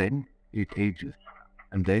 then it ages,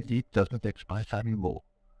 and then it doesn't express anymore,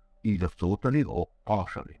 either totally or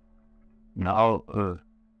partially. Now,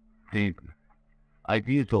 the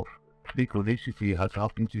ideas of synchronicity has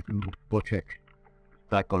nothing to do with projection,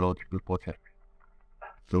 psychological projection.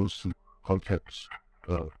 Those concepts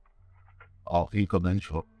are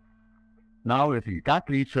incommensurable. Now, that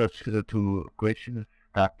leads us to questions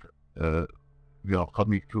that we are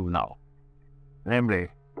coming to now. Namely,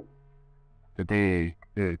 the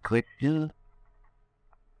question,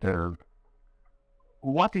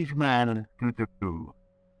 what is man to do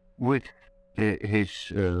with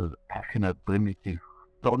his passionate, primitive,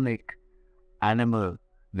 tonic, animal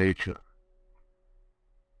nature?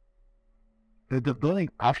 The burning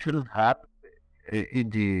passions have in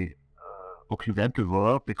the Occidental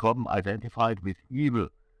world become identified with evil,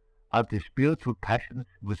 and the spiritual passions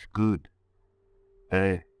with good.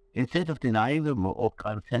 Instead of denying them or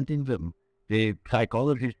transcending them, the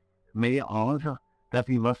psychologists may answer that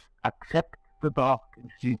we must accept the dark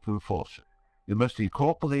instinctual forces. We must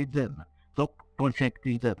incorporate them, stop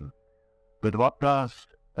projecting them. But what does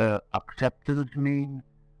acceptance mean,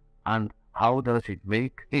 and how does it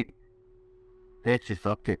make it? That's the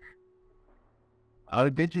subject.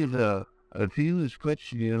 This is a serious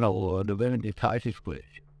question, a very decisive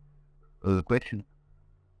question. The question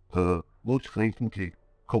most frequently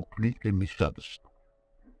completely misunderstood.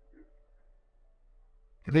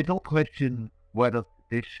 There's no question whether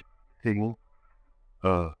this thing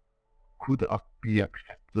could be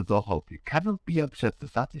accepted or how it cannot be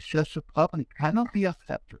accepted. That is just a problem. It cannot be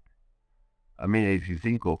accepted. I mean, if you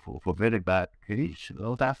think of a very bad case,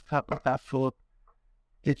 that sort,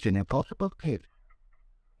 it's an impossible case.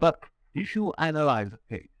 But if you analyze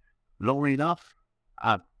the case long enough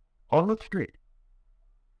and honestly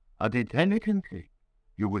and intelligently,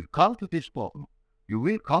 you will come to this problem. You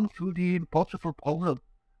will come to the impossible problem.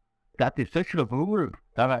 That is such a rule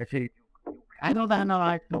that I say you cannot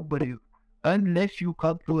analyze nobody unless you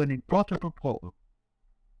come to an impossible problem.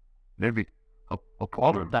 Maybe a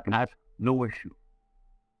problem that has no issue.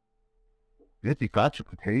 Yet the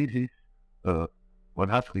classical case is one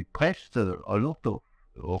has repressed a lot of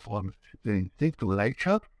the instinctual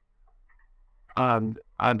nature, and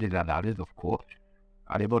in analysis, of course,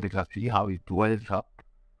 anybody can see how it dwells up.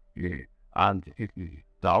 Yeah. And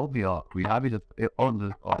now we have it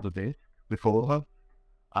on the desk before us,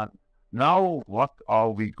 and now what are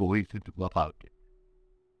we going to do about it?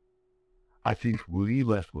 I think we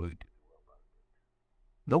must going to do about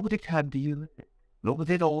it. Nobody can deal with it.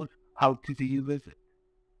 Nobody knows how to deal with it.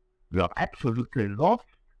 We are absolutely lost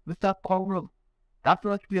with that problem. That's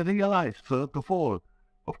what we realize, first of all.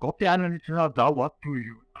 Of course, the analysts are now, what do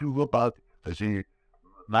you do about it? I say,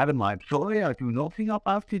 Madam, I'm sorry, I do nothing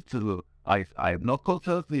about it. I am not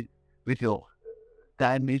concerned with your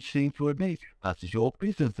damage thing to a mate. That is your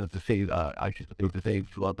business. To say I should do the same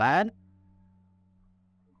to a man.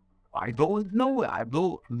 I don't know. I have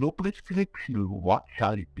no prescription. What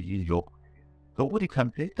shall it be? Nobody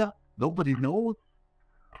can say that. Nobody knows.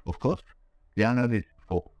 Of course, the analyst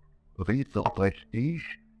for reason of prestige,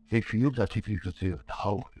 they feel that if you should say,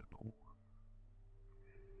 how you know,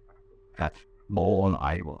 that's more on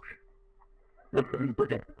eyewash.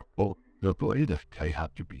 Well, the way that they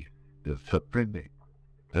have to be the supreme.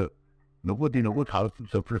 Nobody knows how to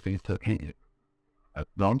supreme the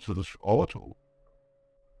nonsense also.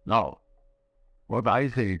 Now, what I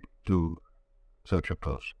say to such a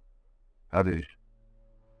person, that is,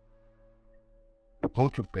 go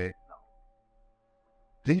to bed now.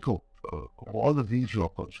 Think of all the things you are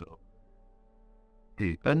concerned.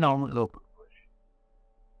 The phenomenal question.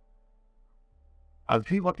 And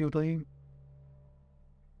see what you're doing.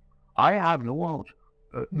 I have no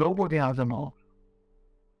answer. Nobody has an answer.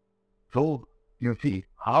 So, you see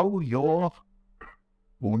how your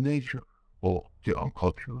own nature, or the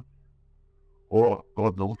unconscious, or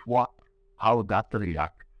God knows what, how that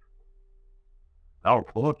reacts. Now, of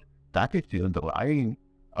course, that is the underlying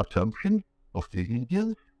assumption of the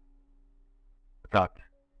Indians, that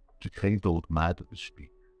the great old matter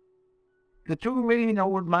speak. The 2 million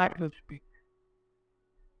old matter speak.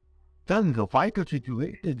 Then the vital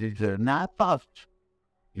situation is not fast.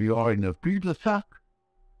 You are in a field sack,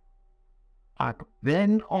 and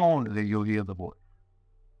then only you hear the voice.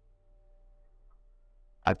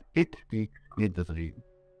 And it speaks in the dream.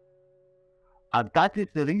 And that is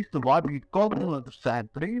the reason why we can't understand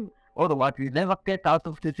dreams, otherwise we never get out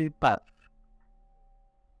of this impasse.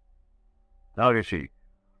 Now you see,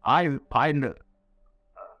 I find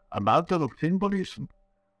a mountain of symbolism,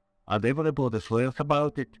 and everybody swears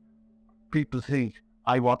about it. People think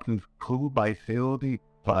I wasn't prove my theory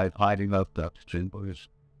by finding out that symbolism.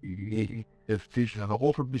 It's an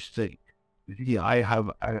awful mistake. You see, I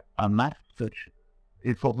have amassed such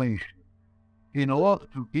information in order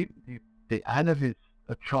to give the analyst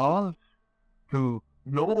a chance to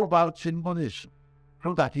know about symbolism,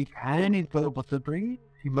 so that he can interpret the dream.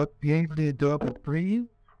 He must be able to interpret dreams,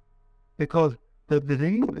 because the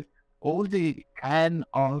dream only can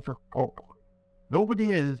answer properly.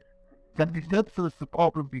 Nobody else can discuss the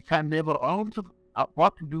problem. We can never answer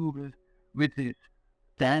what to do with this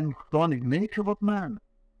damn stunning nature of man.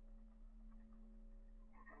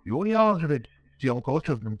 The only answer is the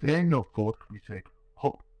unconscious, and then of course we say,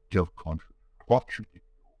 oh, the unconscious, what should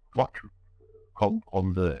come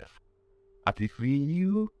on there? And if we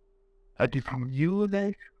knew that,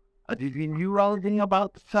 and if we knew anything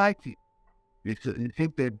about the psyche, we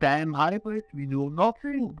think they're damn hybrids, we know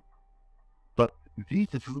nothing. But these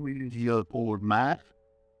 2 million old man,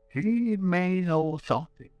 he may know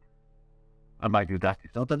something. And mind you, that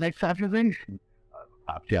is not an exaggeration.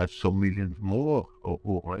 There are some millions more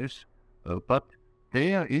or less, but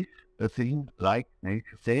there is a thing like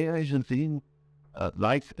nature. There is a thing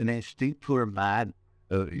like an instinct for a man.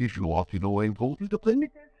 If you want to know how important the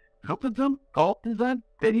planet is, look at them, talk to them,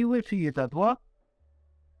 then you will see it at what?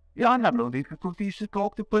 Yeah, I have no difficulties to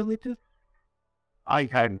talk to primitives. I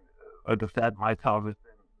can understand myself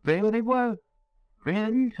very well,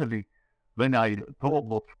 very easily, when I talk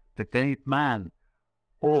about the great man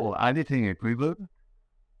or anything equivalent.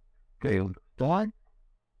 They understand.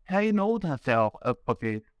 They know that they are up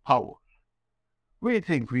against powers. We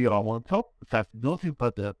think we are on top, but that's nothing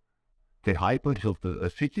but the hybrids of the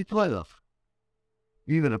city dwellers.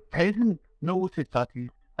 Even a peasant knows it, that he's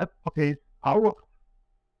up against powers.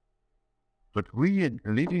 But we,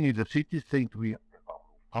 living in the city, think we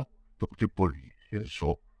are the police. Yes,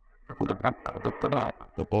 so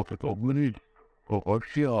the government or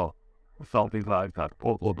Russia or something like that.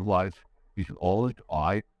 Or otherwise, it's always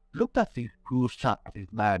look at these poor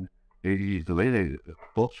savages, man. He's the way they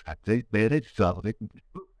books at they married, so they can.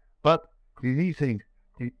 But he thinks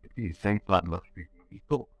he thinks that must be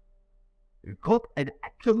equal. Got an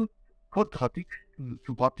absolute contradiction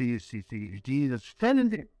to what he is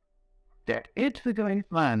telling him. That it's the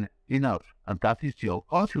great man in us, and that is the old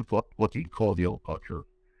culture, what he called the old culture.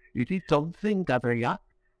 It is something that reacts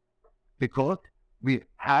because we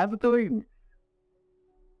have dreams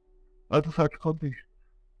under such conditions.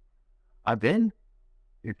 And then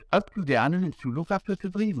it's up to the analyst to look after the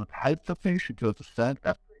dream and help the patient to understand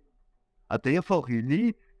that dream. And therefore he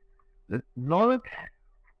needs the knowledge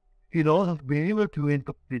in order to be able to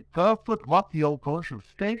interpret what the unconscious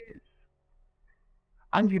state is.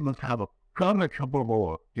 And you must have a courage above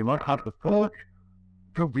all. You must have the courage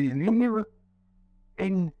to believe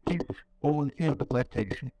in his own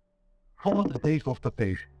interpretation for the sake of the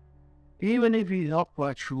patient. Even if he's not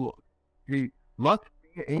quite sure, he must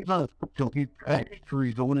be able to give credit to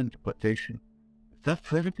his own interpretation. That's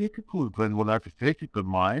very difficult when one has a critical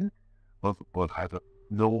mind, but has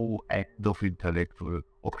no act of intellectual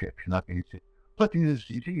objection against it. But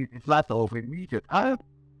it's not of immediate help.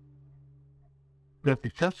 That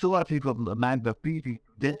it's just so I think of the man that beating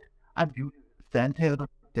this, and you stand here and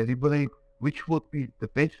deliberate which would be the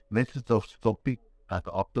best method of stopping that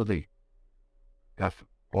utterly. That's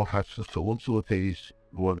what has the so-and-so phase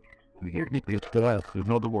work.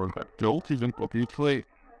 In other words, that don't even obviously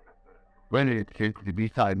when it came to the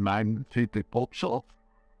beside man, it pops off.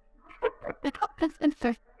 And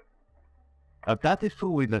that is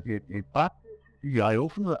so that in fact, I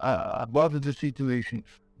often was in a situation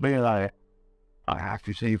where I have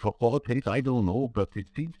to say for politics, I don't know, but it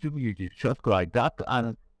seems to me it's just like that,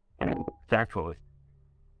 and actually,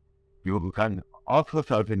 you can ask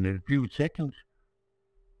yourself in a few seconds,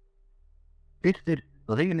 is it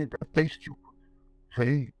really the best you could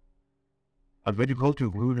say? And when you go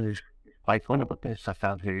to Buddha, it's like one of the best I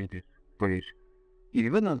found here in this place.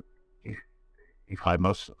 Even if I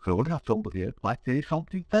must hold have somebody else might say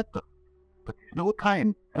something better. But there's no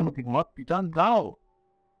time. Something must be done now.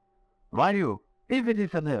 Why you? If it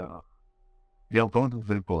is an error, the unconscious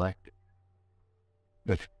will correct it.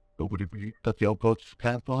 But nobody believes that the unconscious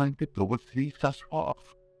can't find it. Nobody sees that far.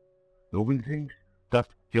 Nobody thinks that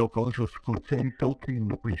the unconscious could say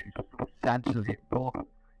something which is substantially important.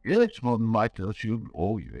 Yes, one might assume,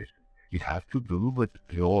 oh yes, it has to do with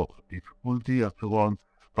your difficulty and so on,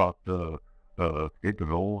 but it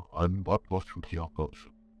know and what was with the unconscious.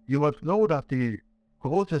 You must know that the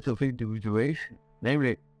process of individuation,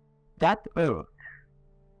 namely that urge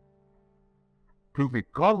to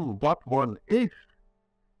become what one is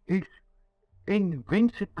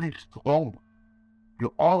invincibly strong.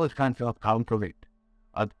 You always can counter it,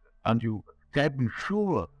 and you can be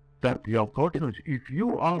sure that the unconscious, if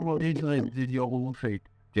you are not interested in your own fate,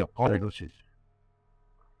 the unconscious is.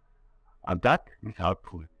 And that is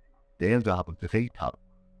helpful. Then you have the fate help.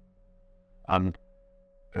 And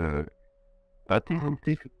that is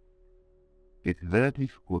difficult. It's very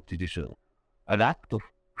difficult to discern. An act of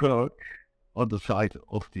courage on the side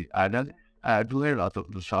of the analyst and well on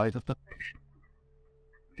the side of the patient.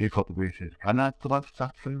 He says, can I trust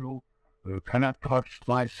that fellow? Can I trust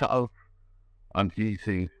myself? And he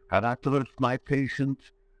says, can I trust my patient?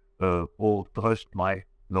 Or trust my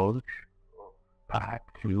knowledge?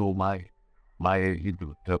 Perhaps, my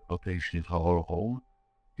interpretation is all wrong.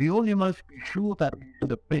 He only must be sure that it's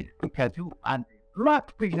the best we can do, and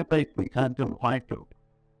not be the best we can do right now.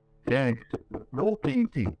 There is no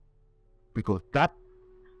thinking, because that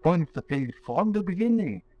points the case from the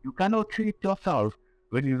beginning. You cannot treat yourself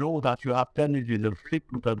when you know that you have tendencies of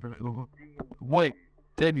flippant and way.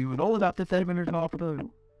 Then you know that the 7 is after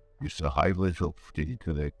you. It's a high level of the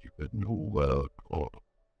intellect you can know well or.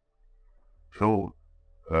 So,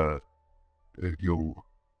 you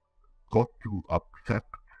got to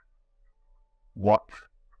accept what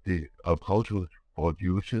the unconscious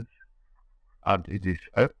produces, and it is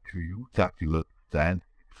up to you that you understand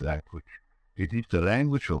its language. It is the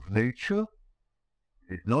language of nature.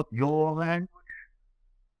 It's not your language.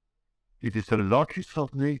 It is the logic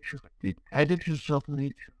of nature, the intelligence of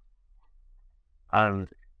nature, and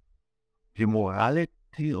the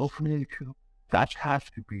morality of nature. That has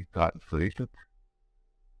to be translated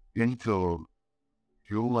into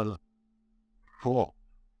human form.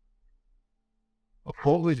 A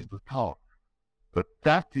form is the thought, but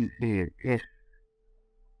that is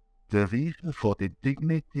the reason for the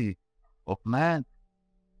dignity of man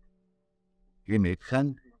in its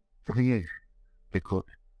creation, because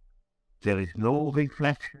there is no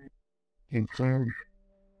reflection in creation,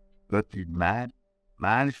 but in man.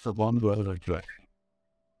 Man is the one world attraction.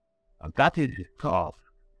 And that is his task.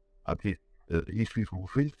 And if we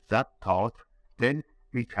fulfill that task, then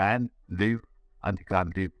he can live, and he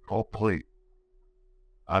can live properly.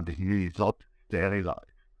 And he is not sterilized.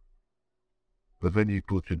 But when he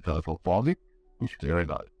puts himself a body, he's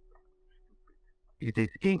sterilized. It is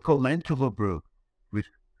incommensurable with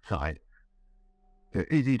science.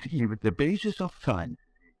 It is even the basis of science.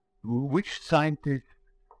 Which scientist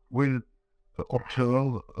will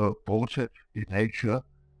observe a process in nature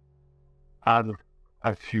and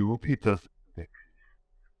assume it doesn't exist?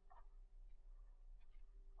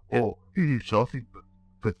 Or it is something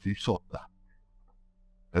but this or that.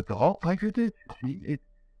 And the whole prejudice, he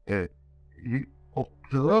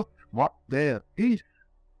observes what there is.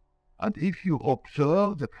 And if you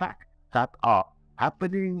observe the facts that are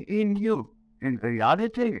happening in you, in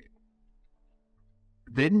reality,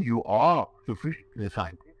 then you are sufficiently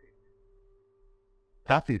scientific.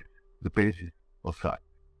 That is the basis of science.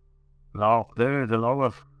 Now, there is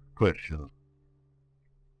another question.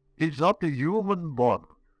 Is not the human body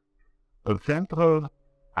a central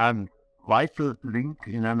and vital link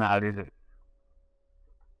in analysis?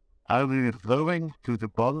 Are we referring to the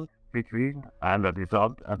bond between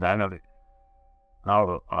analysant and analyst?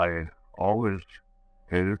 Now, I always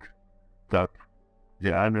held that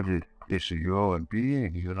the analyst is a human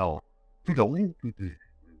being, belonging to the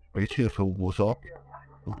species Homo sapiens.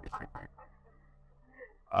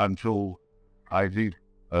 And so I think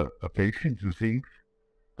a patient who thinks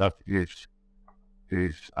that his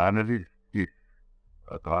analyst is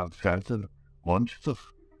a transcendental monster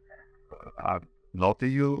and not a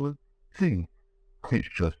human thing. It's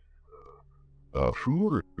just a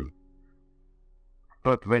fool.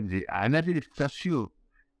 But when the analyst assumes,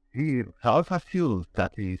 he himself assumes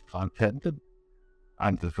that he is transcendent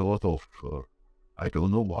and the sort of, I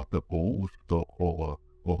don't know what, the ghost or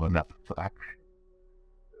an abstraction.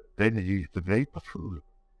 then he is the great fool.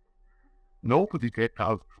 Nobody gets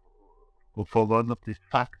out for one of this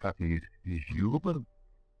fact that he is human,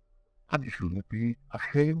 and he shouldn't be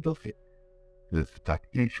ashamed of it. That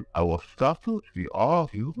is our status. We are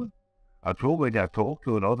human. And so when I talk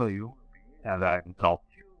to another human being, and I'm not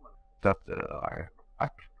human, that I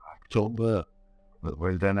somewhere,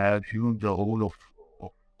 well, then I assume the whole of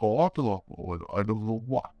God, or I don't know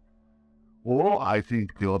what. Or I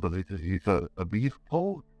think the other is a beast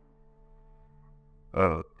pole.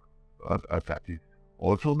 That is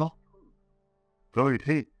also not true. So you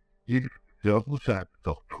see, if circumstances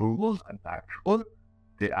are true and actual,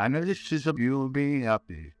 the analysis of human being have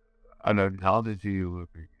the analysis of human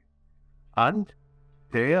being. And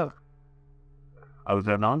there, as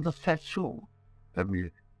another section, that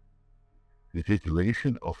means the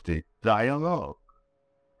situation of the dialogue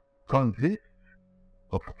consists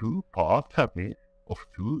of two parts, that means of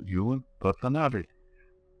two human personalities.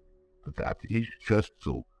 That is just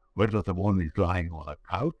so. Whether the one is lying on a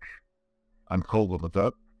couch and covered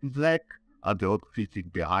up his leg, and the other sitting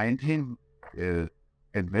behind him,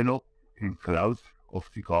 enveloped in clouds of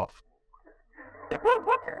cigar smoke.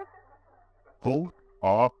 Both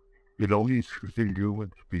are belonging to the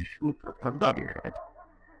human species.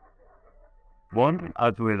 One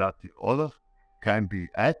as well as the other can be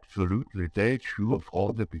absolutely dead sure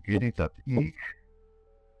from the beginning that each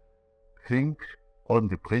thinks on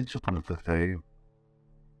the principle the same.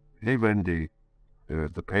 When the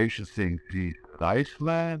patient thinks he's a nice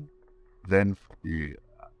man, then the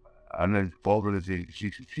analyst probably thinks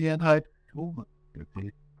she's a nice woman,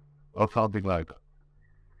 or something like that.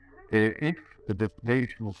 If the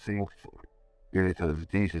patient thinks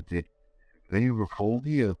they were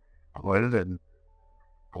phobia, well then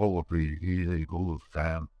probably he's a good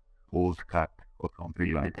Sam, old cat, or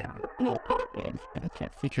something like that.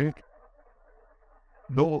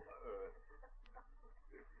 No,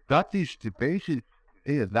 that is the basis.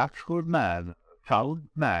 A natural man, sound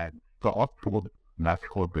man, starts from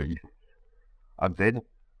natural basis. And then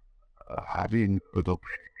having a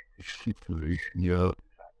situation here,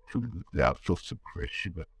 there's just a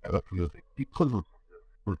question because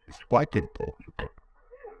it's quite important.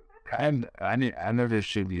 Can any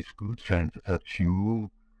analyst in his good sense assume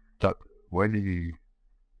that when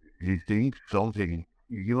he thinks something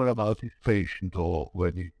even about his patient, or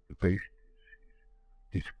when the patient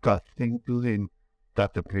is disgusting to him,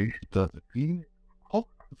 that the patient doesn't feel of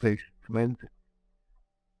the patient's mental,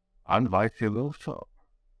 and vice versa?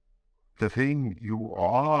 The thing you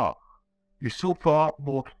are is so far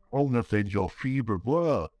more stronger than your feeble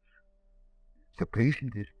words. The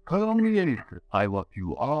patient is permeated by what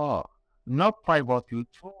you are, not by what you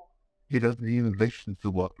thought. He doesn't even listen to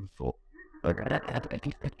what you thought.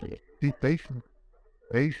 These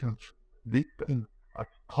patients listen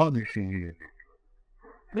astonishingly.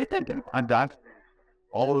 And that's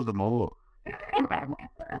all the more.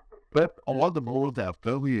 But all the more they are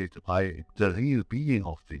permeated by the real being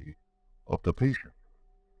of the patient.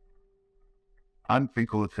 And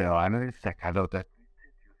because they are analysts, they cannot admit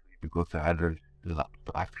it, because the analyst is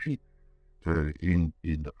abstraction in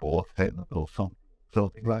the fourth heaven or something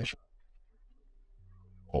like that.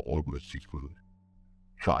 Or almost equal.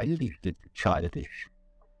 Childish.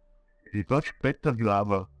 It's much better you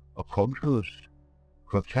have a conscious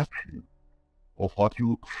perception of what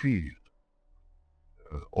you feel,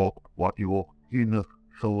 or what your inner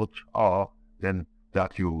thoughts are, than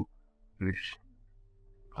that you listen.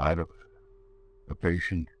 Kind of a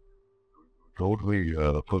patient told me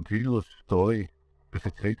a continuous story with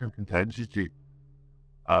a great intensity,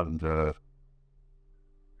 and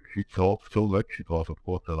she talked so much, it was of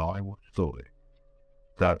course an Iowa story,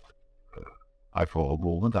 that I for a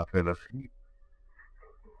moment I fell asleep.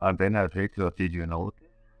 And then I said to her, "Did you know this?"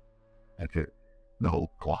 I said, "No,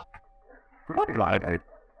 what?" I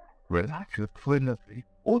relaxed, fell asleep.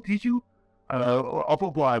 "Oh, did you?"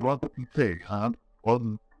 What I wanted to say,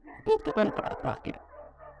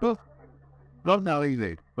 not now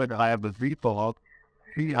either. When I have a sleep for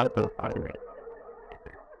she had the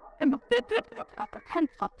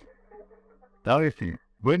Now you see,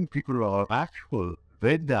 when people are actual,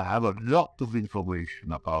 then they have a lot of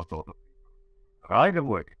information about other people. Right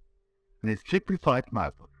away. And it simplifies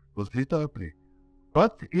matters considerably.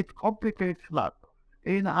 But it complicates matters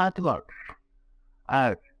in at large.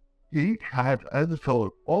 And each has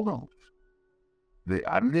unsolved problems. The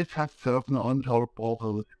analyst has certain unsolved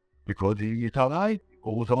problems because he is alive,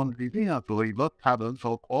 goes on living, and so he must have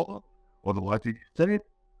unsolved problems. Otherwise he's dead.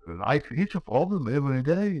 Life is a problem every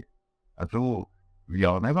day. And so we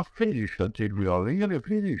are never finished until we are really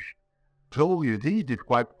finished. So indeed it's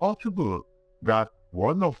quite possible that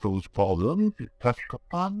one of those problems is touched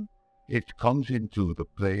upon, it comes into the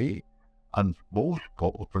play, and most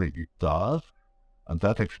probably it does, and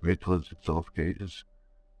that experience in some cases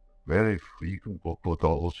very frequent, but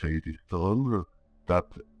also it is true that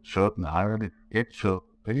certain ironies get certain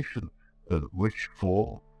patients which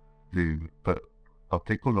for the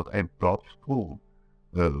particular plot school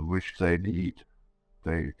which they need.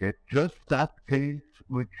 They get just that case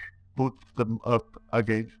which puts them up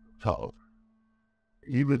against the tower.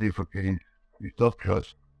 Even if a case is not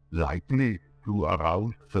just likely to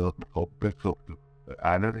arouse certain complex of the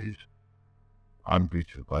analysis, and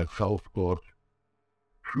which myself got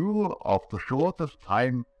sure of the shortest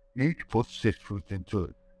time each puts its foot into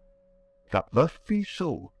it. That must be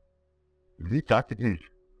so. That is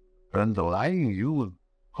underlying human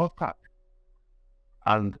contact.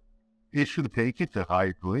 And if you take it the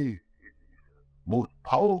right way, most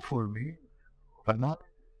powerful means or not.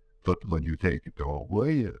 But when you take it the wrong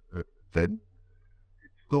way, then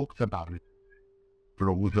it talks about it,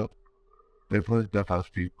 blows up. Therefore, that has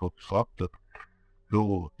been constructed.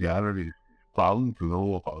 So the analyst is bound to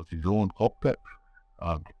know about his own complex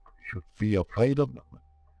and should be afraid of them,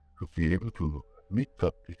 should be able to admit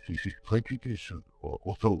that this is his prejudice, or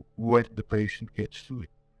also when the patient gets to it.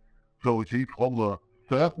 So you see, from a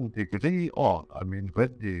certain degree on, I mean,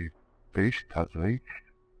 when the patient has reached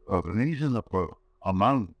a reasonable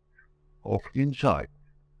amount of insight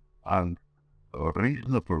and a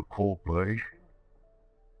reasonable cooperation,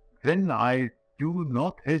 then I do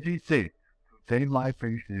not hesitate to tell my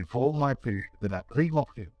patient, inform my patient that I dream of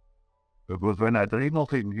him. Because when I dream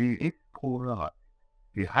of him, he is polarized.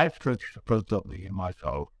 He has such personality in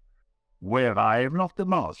myself, where I am not the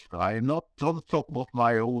master. I am not on top of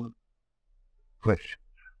my own questions.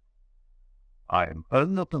 I am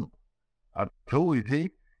under them. And so you see,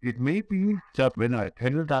 it may be that when I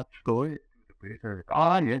tell that story, the patient,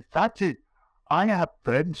 yes, that's it. I have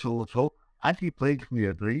friends also, and he brings me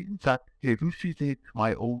a dream that elucidates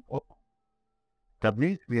my own problem. That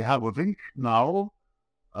means we have reached now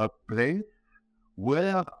a place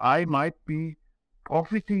where I might be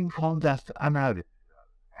profiting from that analysis,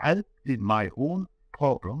 helped in my own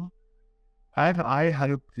problem, and I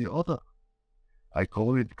help the other. I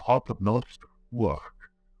call it paternoster work.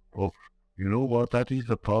 Of, you know what that is,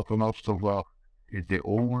 the paternoster work in the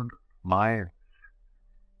old mines,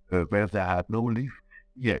 where they had no lift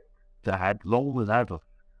yet. They had long ladders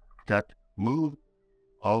that moved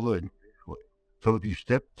over in this way. So they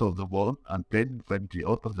stepped on the one, and then when the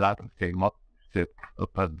other ladder came up, stepped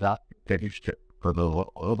up on that, then you stepped on the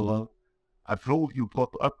other one. And so you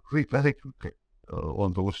got up very quickly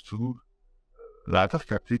on those two ladders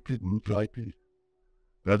that did move like this.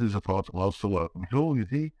 That is a paternoster work. So you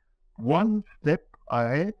see, one step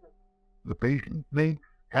ahead, the patient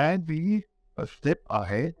can be a step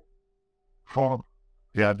ahead from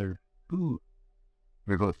the other two,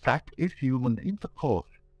 because that is human intercourse.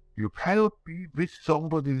 You cannot be with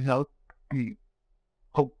somebody without being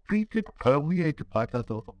completely permeated by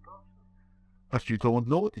that other person. But you don't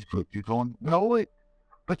know this, but you don't know it,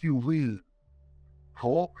 but you will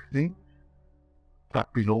talk things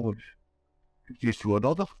that belongs to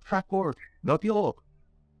another faculty, not yours.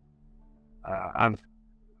 And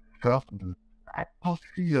certain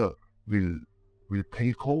atmosphere will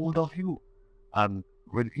take hold of you and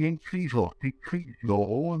will increase or decrease your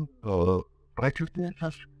own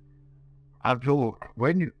prejudices. And so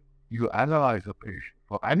when you analyze a patient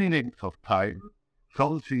for any length of time,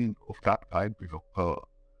 something of that kind will occur.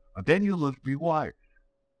 And then you must be wise.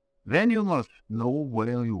 Then you must know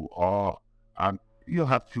where you are, and you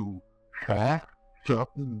have to share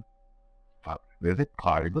certain very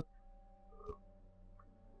private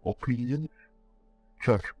opinions,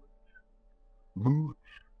 judgments, moods,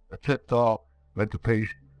 etc. When the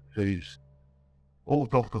patient says, "Oh,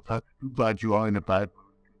 doctor, that's too bad you are in a bad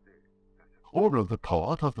mood today," all of the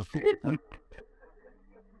part of the thing,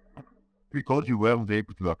 because you weren't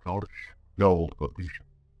able to acknowledge your own condition.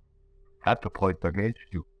 That's a point against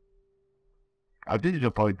you. And this is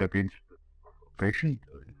a point against the patient.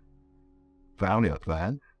 Very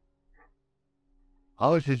advanced.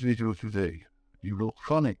 How is this video today? You look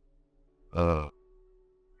funny.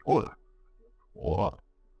 Or,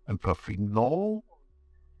 and puffing, no.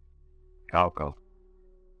 Alcohol.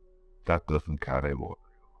 That doesn't carry more.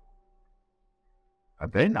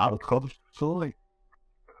 And then out comes the story.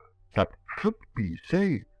 That should be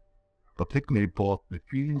safe, particularly important with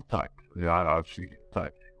feeling types. Yeah, I've seen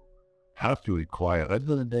types. Have to require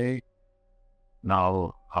every day.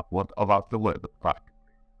 Now, what about the weather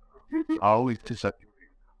practically? How is this at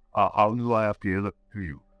how do I appeal to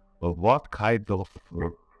you? Well, what kind of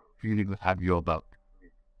feeling have you about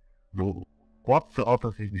So what the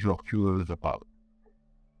other things you're curious about?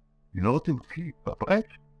 You know, to keep a breath,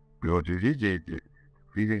 because it is a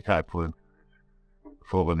feeling type for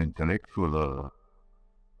an intellectual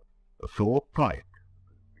thought type,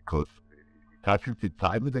 because he touches it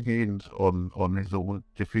time and again on his own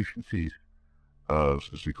deficiencies,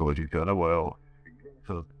 because he's unaware of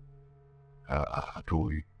so,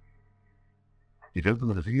 actually, he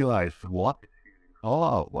doesn't realize what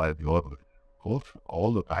while the other goes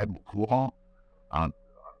all the time wrong and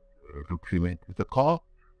looks him into the car,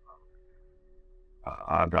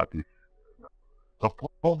 and that is not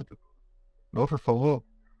positive, not at all.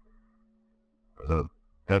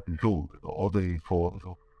 That is all the forms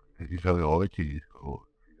of inferiorities or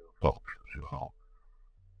functions, you know.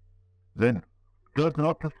 Then, does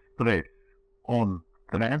not stress on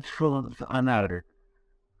transference analysis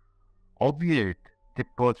obviate the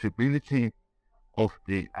possibility of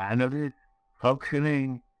the analyst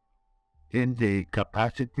functioning in the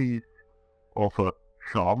capacities of a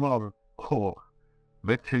shaman or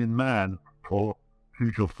veteran man for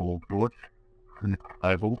future forward.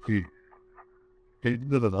 I hope he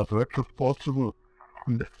did it as much as possible.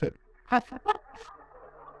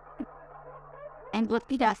 And what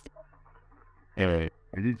he does.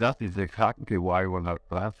 That is exactly why when I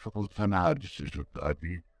transference analysis, I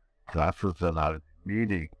mean transference analysis,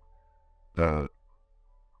 meaning the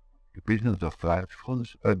business of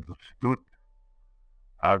transference understood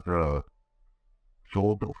as a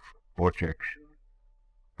sort of projection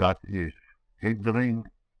that is hindering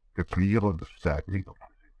the clear understanding of the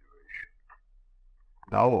situation.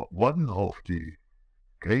 Now, one of the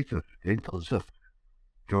greatest hindrances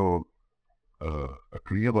to a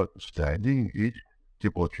clear understanding is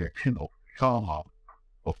the projection of the shaman,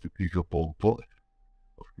 of the people voice,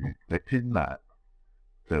 of the Latin man,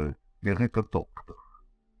 the miracle doctor,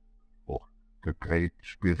 or the great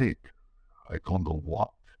spirit, I don't know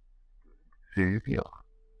what, savior.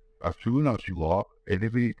 As soon as you are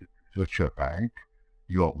elevated to such a rank,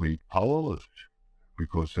 you are made powerless,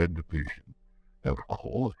 because then the patient have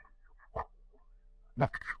cause,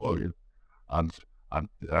 naturally, and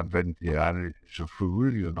when the analyst is a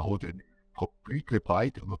fool, you know, then completely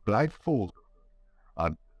bite him a blindfold,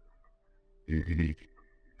 and he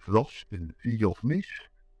lost in the sea of mist.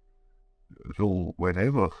 So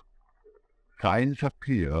whenever signs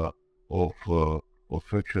appear of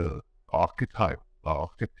such a archetypical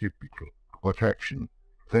projection,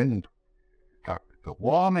 then that's a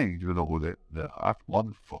warning, you know, that that's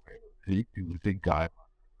one for you think I'm a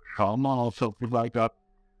shaman or something like that.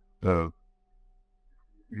 That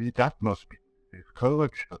must be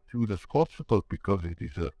discouraged as soon as possible, because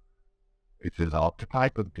it's an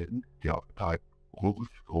archetype, and then the archetype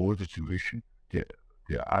rules the situation. The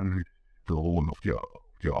analyst, the role of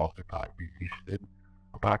the archetype is then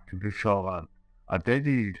back to the shaman. And then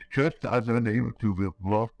he's just as unable to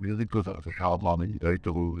work miracles as a shaman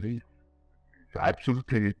later on. It's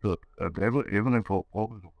absolutely not, and even for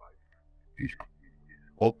problems of life, is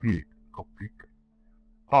obvious completely.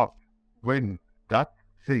 But when that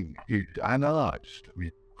thing is analyzed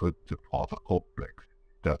with the further complex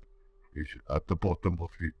that is at the bottom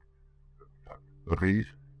of it, raise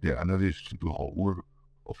the analyst to the whole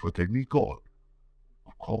of a demigod.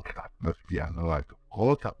 Of course, that must be analyzed. Of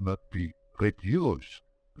course, that must be reduced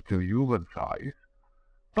to human size.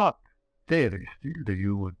 But there is still the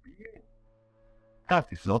human being. That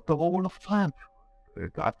is not the role of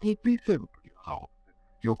transfer. That would be simple.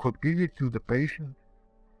 You could give it to the patient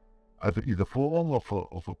as in the form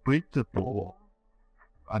of a printed form,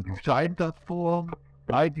 and you sign that form.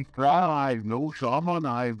 I declare I am no shaman,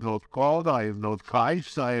 I am not God, I am not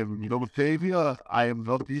Christ, I am no savior, I am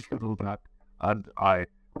not this or that. And I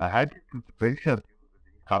hand it to the patient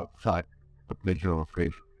outside the pleasure of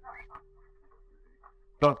faith.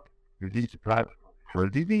 But you need to practice for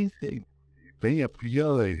living things. They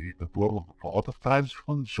appear in the form of other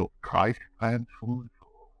transference, or Christ transference,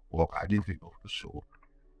 or anything of the sort.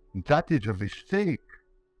 And that is a mistake.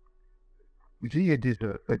 You see, it is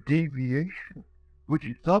a deviation, which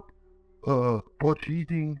is not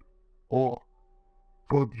proceeding or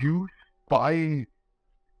produced by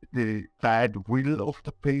the bad will of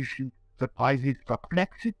the patient, but by his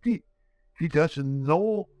perplexity. He doesn't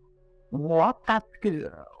know what that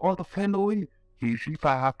other fellow is. Is he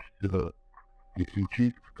perhaps is he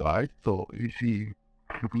chief guide, or is he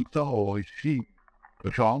Buddha, or is he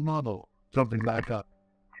a shaman, or something like that?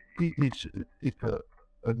 It's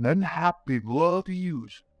an unhappy word to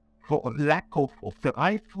use for a lack of the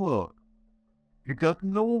right word. He doesn't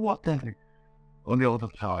know what that is on the other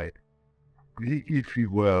side. If he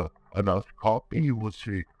were an copy, he would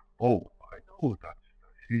say, oh, I know that's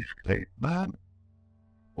this great man,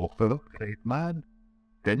 or first great man,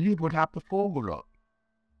 then he would have the formula.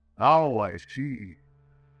 Now I see,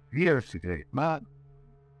 here's the great man.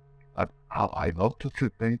 And how I noticed the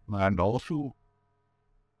great man also.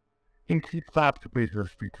 In his lab business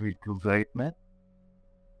between two great men,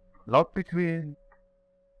 not between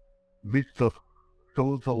Mr.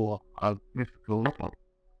 So and Mr. Lover,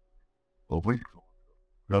 or Mr.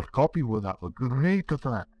 That copy will have a great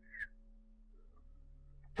advantage.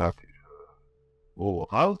 That is,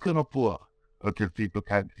 how can I poor until people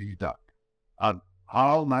can see that? And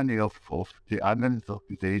how many of us, the analysts of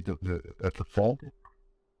the data at the fault?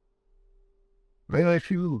 Very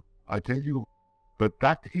few, I tell you. But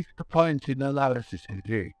that is the point in analysis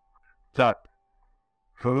today. That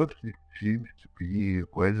first it seems to be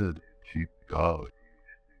whether the cheap guy is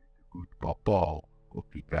a good papa or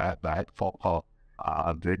the bad papa,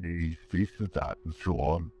 and then he's this and that and so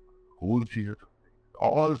on.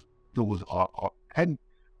 All those are attempts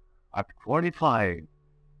at qualifying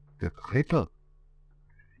the critter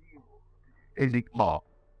enigma.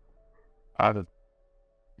 And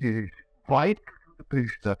it is quite the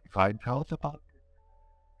piece that he finds out about it.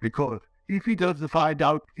 Because if he doesn't find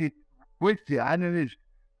out it with the analyst,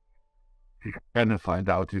 he cannot find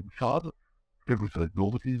out himself. Because there's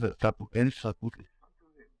nobody else that would listen to him.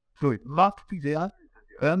 So it must be the analyst,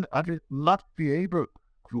 and it must be able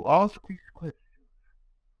to ask these questions.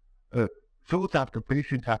 So that the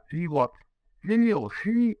patient can see what he or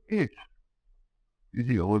she is.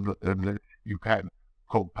 Unless you can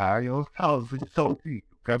compare yourself with something,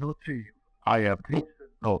 you cannot say, I have this,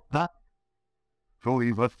 not that. So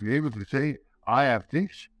he must be able to say, I have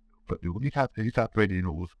this, but you only have this that when he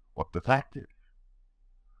knows what the fact is.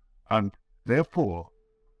 And therefore,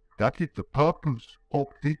 that is the purpose of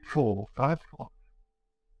this form of transform.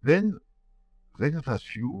 Then let us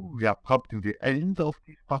assume we have come to the end of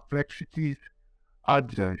these perplexities, and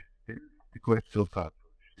the question of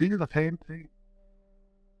still the same thing.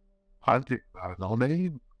 And the final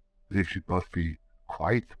name, this must be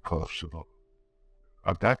quite personal.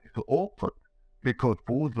 And that is open, because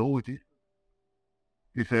although it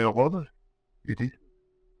is there other, it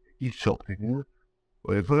is something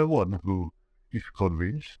else. Everyone who is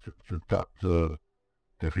convinced that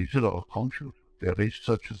there is a lot of conscience, there is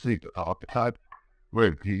such a thing, archetypes,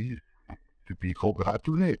 well, he is to be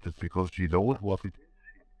congratulated because he knows what it is.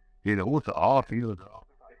 He knows the art field.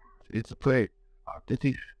 It's a play. And it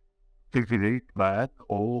is the great man,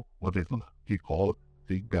 or whatever he called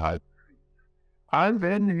thing behind. And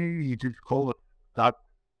then he discovered that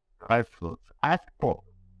Reiffel's aspect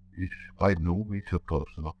is by no means a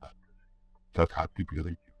personal fantasy that had to be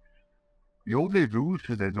reduced. The only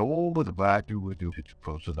reason and all the value with it is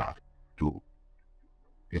personality to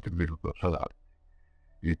get a middle personality.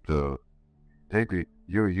 It maybe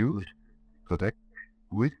you're used connect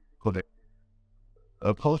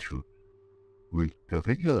a culture with the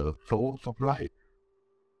regular source of life.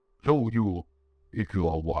 So if you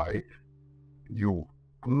are wise, you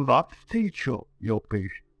will not teach your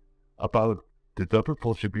patient about the double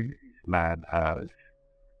possibilities man has,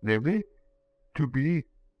 namely to be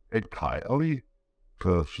entirely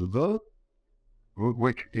personal,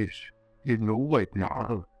 which is in no way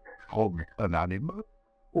now from an animal,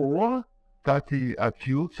 or that he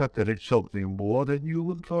assumes that there is something more than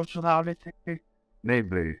human personality,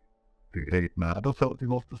 namely the great man or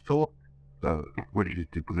something of the sort, which is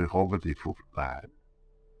the prerogative of man.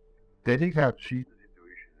 Then he can see the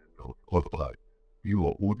situation of life. You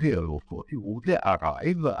are only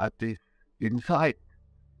arrive at this insight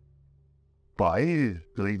by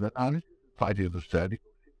dream analysis, by the understanding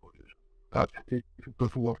of symbolism. That's it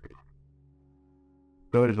before.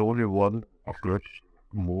 There is only one question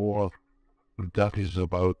more, and that is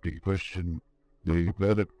about the question, the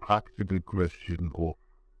very practical question of.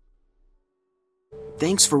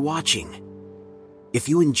 Thanks for watching. If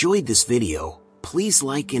you enjoyed this video, please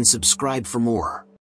like and subscribe for more.